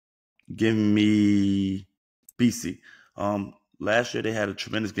 Give me BC. Last year they had a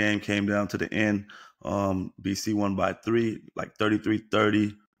tremendous game, came down to the end. BC won by 3, like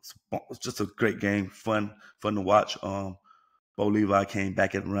 33-30. It's just a great game, fun to watch. Bo Levi came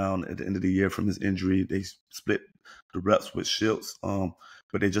back around at the end of the year from his injury. They split the reps with Schultz,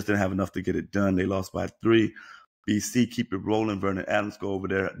 but they just didn't have enough to get it done. They lost by 3. BC keep it rolling. Vernon Adams go over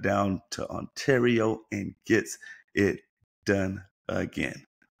there down to Ontario and gets it done again.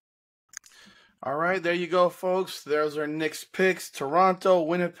 All right, there you go, folks. Those are Nick's picks. Toronto,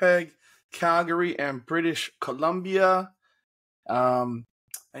 Winnipeg, Calgary, and British Columbia.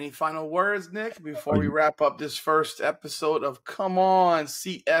 Any final words, Nick, before we wrap up this first episode of Come On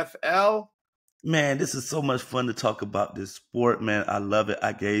CFL? Man, this is so much fun to talk about this sport, man. I love it.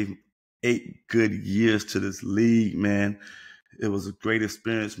 I gave 8 good years to this league, man. It was a great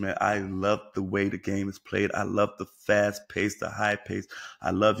experience, man. I love the way the game is played. I love the fast pace, the high pace.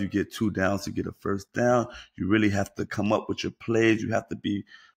 I love you get 2 downs to get a first down. You really have to come up with your plays. You have to be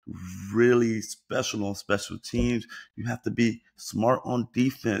really special on special teams. You have to be smart on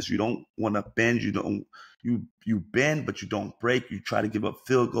defense. You don't want to bend. You bend, but you don't break. You try to give up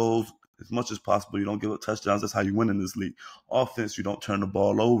field goals as much as possible. You don't give up touchdowns. That's how you win in this league. Offense, you don't turn the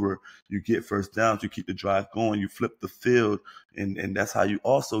ball over. You get first downs. You keep the drive going. You flip the field, and that's how you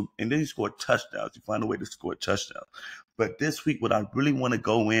also – and then you score touchdowns. You find a way to score touchdowns. But this week, what I really want to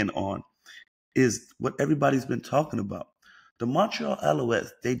go in on is what everybody's been talking about. The Montreal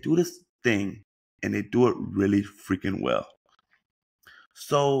Alouettes, they do this thing, and they do it really freaking well.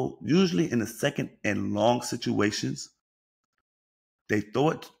 So usually in the second and long situations, they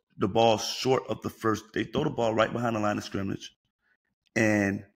throw the ball short of the first. They throw the ball right behind the line of scrimmage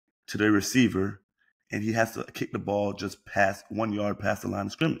and to the receiver, and he has to kick the ball just past 1 yard past the line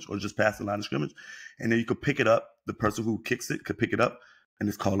of scrimmage, or just past the line of scrimmage. And then you could pick it up. The person who kicks it could pick it up, and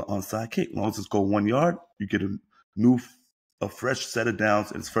it's called an onside kick. As long as it's go 1 yard, you get a fresh set of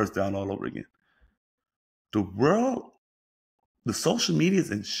downs, and it's first down all over again. The social media is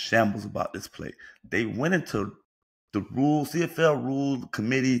in shambles about this play. They went into the CFL rule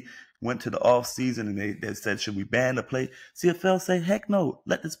committee went to the off season and they said, should we ban the play? CFL say, heck no,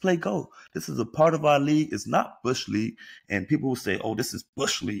 let this play go. This is a part of our league. It's not Bush League. And people will say, oh, this is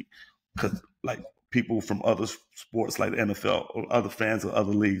Bush League. Because like people from other sports like the NFL or other fans of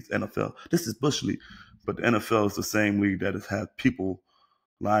other leagues, NFL, this is Bush League. But the NFL is the same league that has had people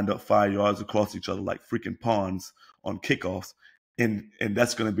lined up 5 yards across each other like freaking pawns on kickoffs. And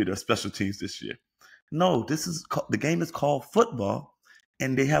that's going to be their special teams this year. No, the game is called football,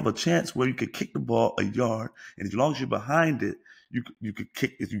 and they have a chance where you could kick the ball a yard, and as long as you're behind it, you could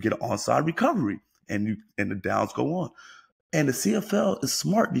kick if you get an onside recovery, and the downs go on. And the CFL is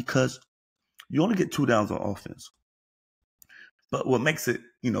smart because you only get 2 downs on offense. But what makes it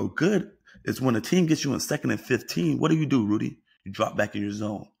good is when a team gets you in 2nd and 15, what do, Rudy? You drop back in your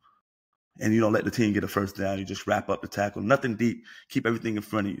zone. And you don't let the team get a first down. You just wrap up the tackle. Nothing deep. Keep everything in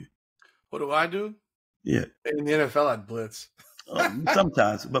front of you. What do I do? Yeah. In the NFL, I'd blitz.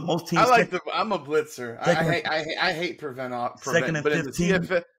 Sometimes, but most teams. I'm a blitzer. I hate prevent. 2nd and but 15. In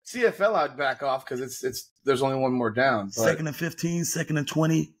the CFL, I'd back off because it's there's only one more down. But 2nd and 15, 2nd and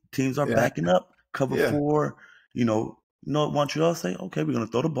 20. Teams are backing up. Cover 4. Montreal say, okay, we're going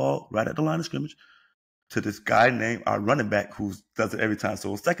to throw the ball right at the line of scrimmage to this guy named our running back who does it every time.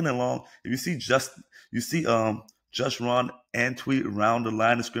 So 2nd and long, if you see Just Ron and Tweet around the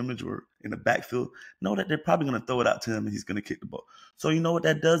line of scrimmage or in the backfield, know that they're probably going to throw it out to him and he's going to kick the ball. So you know what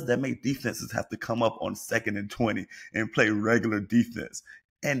that does? That makes defenses have to come up on 2nd and 20 and play regular defense.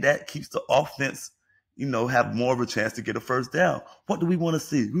 And that keeps the offense, have more of a chance to get a first down. What do we want to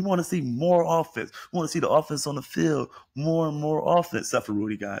see? We want to see more offense. We want to see the offense on the field, more and more offense. Except for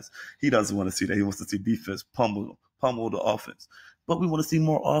Rudy, guys. He doesn't want to see that. He wants to see defense pummel the offense. But we want to see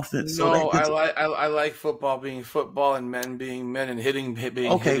more offense. No, I like football being football and men being men and hitting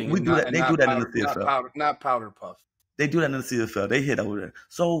being okay, hitting. We do that. They do that in the CFL. Not powder puff. They do that in the CFL. They hit over there.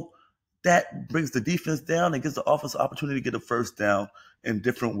 So that brings the defense down and gives the offense an opportunity to get a first down in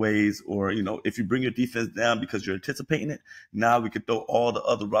different ways. Or, if you bring your defense down because you're anticipating it, now we could throw all the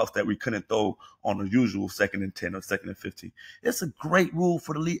other routes that we couldn't throw on the usual 2nd and 10 or 2nd and 15. It's a great rule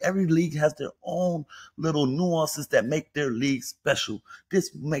for the league. Every league has their own little nuances that make their league special.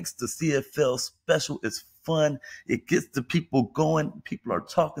 This makes the CFL special. It's fun. It gets the people going. People are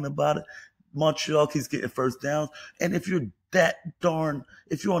talking about it. Montreal keeps getting first downs. And if you're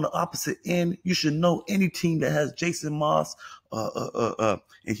if you're on the opposite end, you should know any team that has Jason Moss, and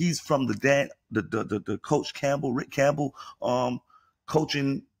he's from the coach Campbell, Rick Campbell,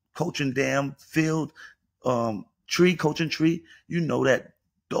 coaching damn field, coaching tree. You know that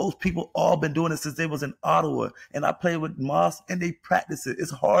those people all been doing it since they was in Ottawa. And I played with Moss and they practice it.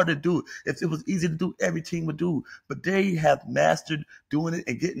 It's hard to do. If it was easy to do, every team would do. But they have mastered doing it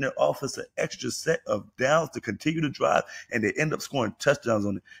and getting their offense an extra set of downs to continue to drive. And they end up scoring touchdowns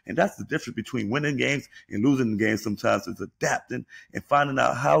on it. And that's the difference between winning games and losing games sometimes, is adapting and finding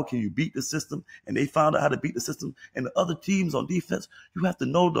out how can you beat the system. And they found out how to beat the system. And the other teams on defense, you have to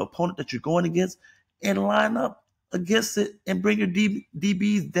know the opponent that you're going against and line up against it and bring your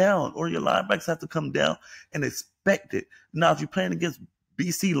DBs down, or your linebackers have to come down and expect it. Now, if you're playing against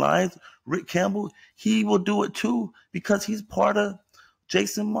BC Lions, Rick Campbell, he will do it too because he's part of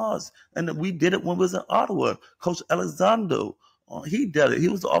Jason Moss. And we did it when we was in Ottawa. Coach Elizondo, he did it. He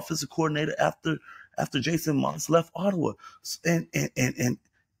was the offensive coordinator after Jason Moss left Ottawa. And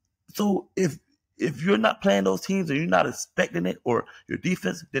so if you're not playing those teams or you're not expecting it, or your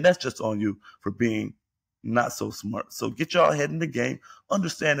defense, then that's just on you for being not so smart. So get y'all head in the game,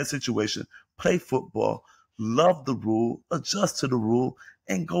 understand the situation, play football, love the rule, adjust to the rule,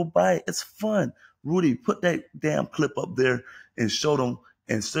 and go by it. It's fun. Rudy, put that damn clip up there and show them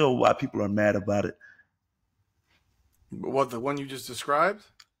and show why people are mad about it. What, the one you just described?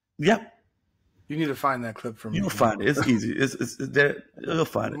 Yep. You need to find that clip for me. You'll find it. It's easy. It's there. You'll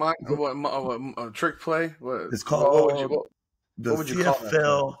find it. What trick play? What? It's called what would you CFL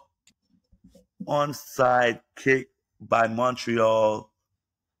call that? Onside kick by Montreal.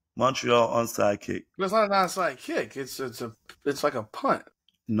 Montreal onside kick. It's not an onside kick. It's like a punt.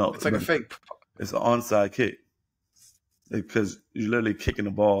 No, it's like a fake. It's an onside kick. because you're literally kicking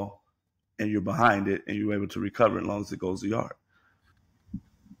the ball and you're behind it and you're able to recover as long as it goes a yard.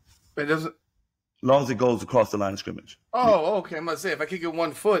 It doesn't. As long as it goes across the line of scrimmage. Oh, okay. I'm gonna say if I kick it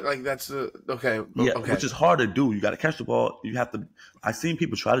 1 foot, like that's okay. Yeah, okay. Which is hard to do. You got to catch the ball. You have to. I've seen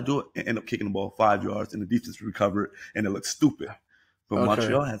people try to do it and end up kicking the ball 5 yards, and the defense recover it, and it looks stupid. But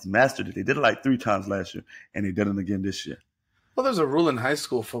Montreal has mastered it. They did it like 3 times last year, and they did it again this year. Well, there's a rule in high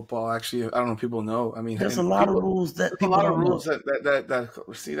school football. Actually, I don't know if people know. I mean, there's a lot of rules that people don't know. That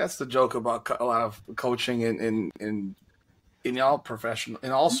see, that's the joke about a lot of coaching in all professional,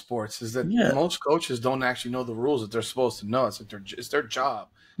 in all sports, is that most coaches don't actually know the rules that they're supposed to know. It's their job.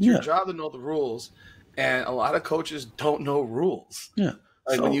 It's your job to know the rules, and a lot of coaches don't know rules. Yeah,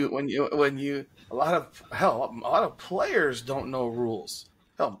 like so, when you a lot of players don't know rules.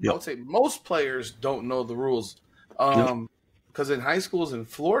 Hell, I would say most players don't know the rules. Because in high schools in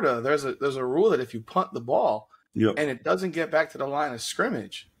Florida, there's a rule that if you punt the ball and it doesn't get back to the line of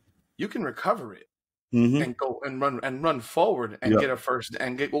scrimmage, you can recover it. And go and run forward and get a first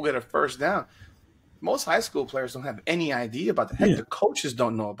down. Most high school players don't have any idea about the heck. The coaches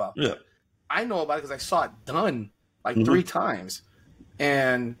don't know about that. I know about it because I saw it done like 3 times,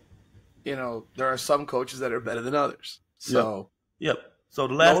 and there are some coaches that are better than others. So So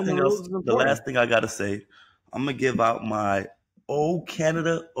the last thing I gotta say, I'm gonna give out my Old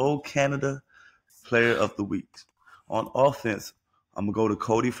Canada Player of the Week. On offense, I'm gonna go to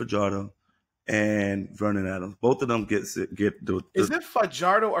Cody Fajardo and Vernon Adams. Both of them get the. Is it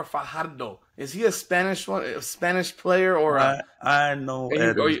Fajardo or Fajardo? Is he a Spanish player or? I know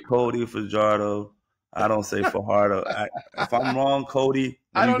Cody Fajardo. I don't say Fajardo. If I'm wrong, Cody.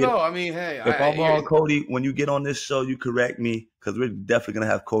 I don't know. I mean, hey. If I'm wrong, Cody, when you get on this show, you correct me because we're definitely gonna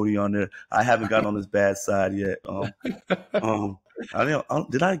have Cody on there. I haven't gotten on his bad side yet. Did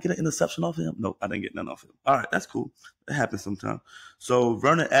I get an interception off of him? No, I didn't get none off of him. All right, that's cool. It happens sometimes. So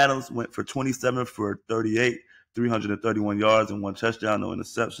Vernon Adams went for 27 for 38, 331 yards and 1 touchdown, no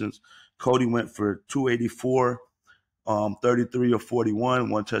interceptions. Cody went for 284, 33 or 41,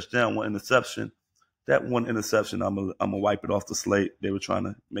 1 touchdown, 1 interception. That 1 interception, I'm gonna wipe it off the slate. They were trying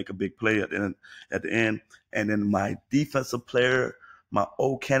to make a big play at the end. And then my defensive player, my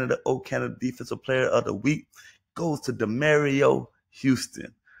Old Canada defensive player of the week goes to Demario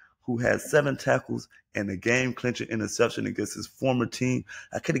Houston, who had 7 tackles and a game-clinching interception against his former team.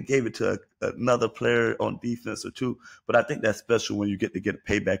 I could have gave it to another player on defense or 2, but I think that's special when you get a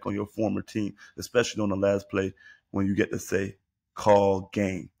payback on your former team, especially on the last play when you get to say, call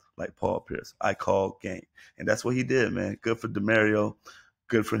game, like Paul Pierce. I call game. And that's what he did, man. Good for Demario.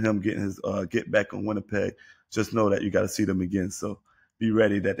 Good for him getting his get back on Winnipeg. Just know that you got to see them again, so be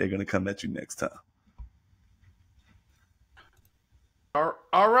ready that they're going to come at you next time.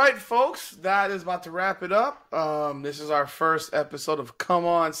 All right, folks, that is about to wrap it up. This is our first episode of Come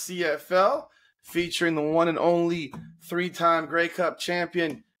On CFL, featuring the one and only 3-time Grey Cup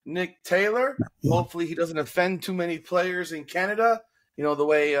champion, Nick Taylor. Hopefully he doesn't offend too many players in Canada, the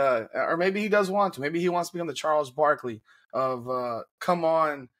way, or maybe he does want to. Maybe he wants to become the Charles Barkley of Come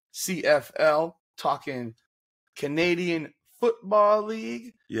On CFL, talking Canadian Football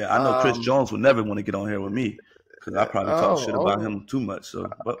League. Yeah, I know Chris Jones would never want to get on here with me. Because I probably talk shit about him too much. So,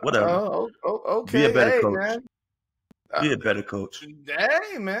 but whatever. Okay. Be a better coach. Man. Be a better coach.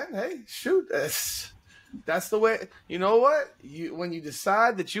 Hey, man. Hey, shoot. That's the way. You know what? When you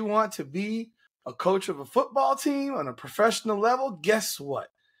decide that you want to be a coach of a football team on a professional level, guess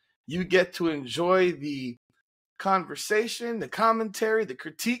what? You get to enjoy the conversation, the commentary, the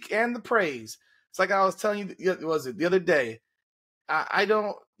critique, and the praise. It's like I was telling you, the other day? I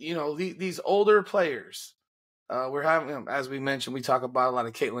don't, these older players. We're having, as we mentioned, we talk about a lot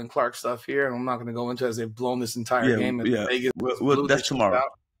of Caitlin Clark stuff here, and I'm not going to go into it as they've blown this entire game in Vegas. That's tomorrow.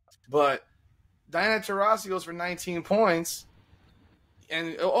 But Diana Taurasi goes for 19 points,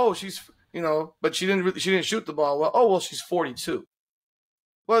 and she's, but she didn't shoot the ball well. She's 42.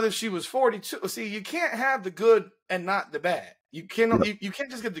 Well, if she was 42, see, you can't have the good and not the bad. You can't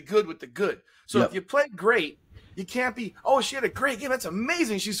just get the good with the good. So if you play great, you can't be, she had a great game. That's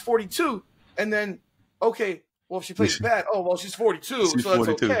amazing. She's 42, and then well, if she plays bad, she's 42, so that's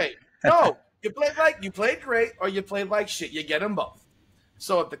 42. Okay. No, you played great, or you played like shit. You get them both.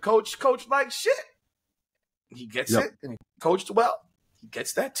 So if the coach like shit, he gets it, and he coached well, he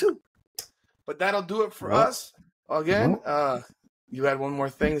gets that too. But that'll do it for us. Again, you had one more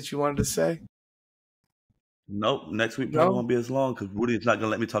thing that you wanted to say? Nope. Next week probably won't be as long because Woody's not gonna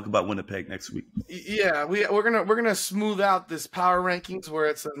let me talk about Winnipeg next week. Yeah, we're gonna smooth out this power rankings where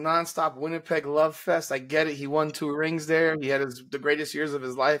it's a nonstop Winnipeg love fest. I get it. He won 2 rings there. He had the greatest years of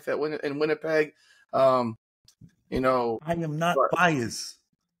his life in Winnipeg. I am not but biased.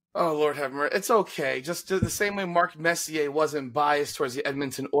 oh, Lord have mercy. It's okay. Just the same way Mark Messier wasn't biased towards the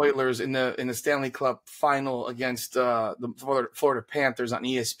Edmonton Oilers in the Stanley Cup final against the Florida Panthers on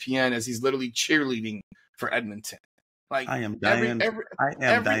ESPN, as he's literally cheerleading for Edmonton. Like I am every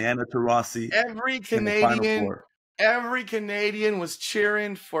Diana Taurasi every in the Final Canadian Four. every Canadian was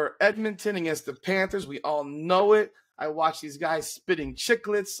cheering for Edmonton against the Panthers. We all know it. I watch these guys spitting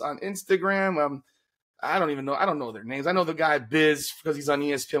chiclets on Instagram. I don't even know. I don't know their names. I know the guy Biz because he's on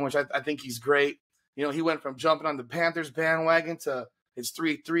ESPN, which I think he's great. He went from jumping on the Panthers bandwagon to his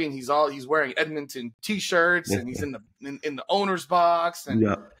 3-3, and he's wearing Edmonton T-shirts, and he's in the owner's box, and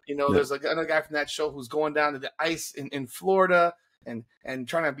there's like another guy from that show who's going down to the ice in Florida and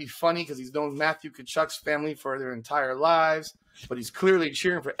trying to be funny because he's known Matthew Tkachuk's family for their entire lives, but he's clearly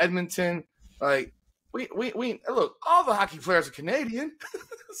cheering for Edmonton. Like we look, all the hockey players are Canadian,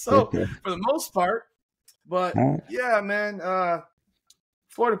 so for the most part. But yeah, man,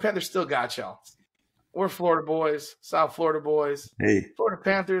 Florida Panthers still got y'all. We're Florida boys, South Florida boys. Hey, Florida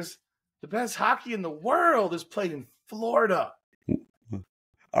Panthers, the best hockey in the world is played in Florida.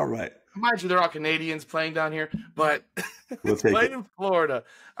 All right. Mind you, they're all Canadians playing down here, but We'll it's played in Florida.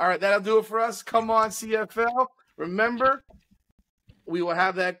 All right, that'll do it for us. Come on, CFL. Remember, we will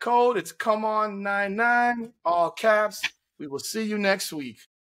have that code. It's Come On 99, all caps. We will see you next week.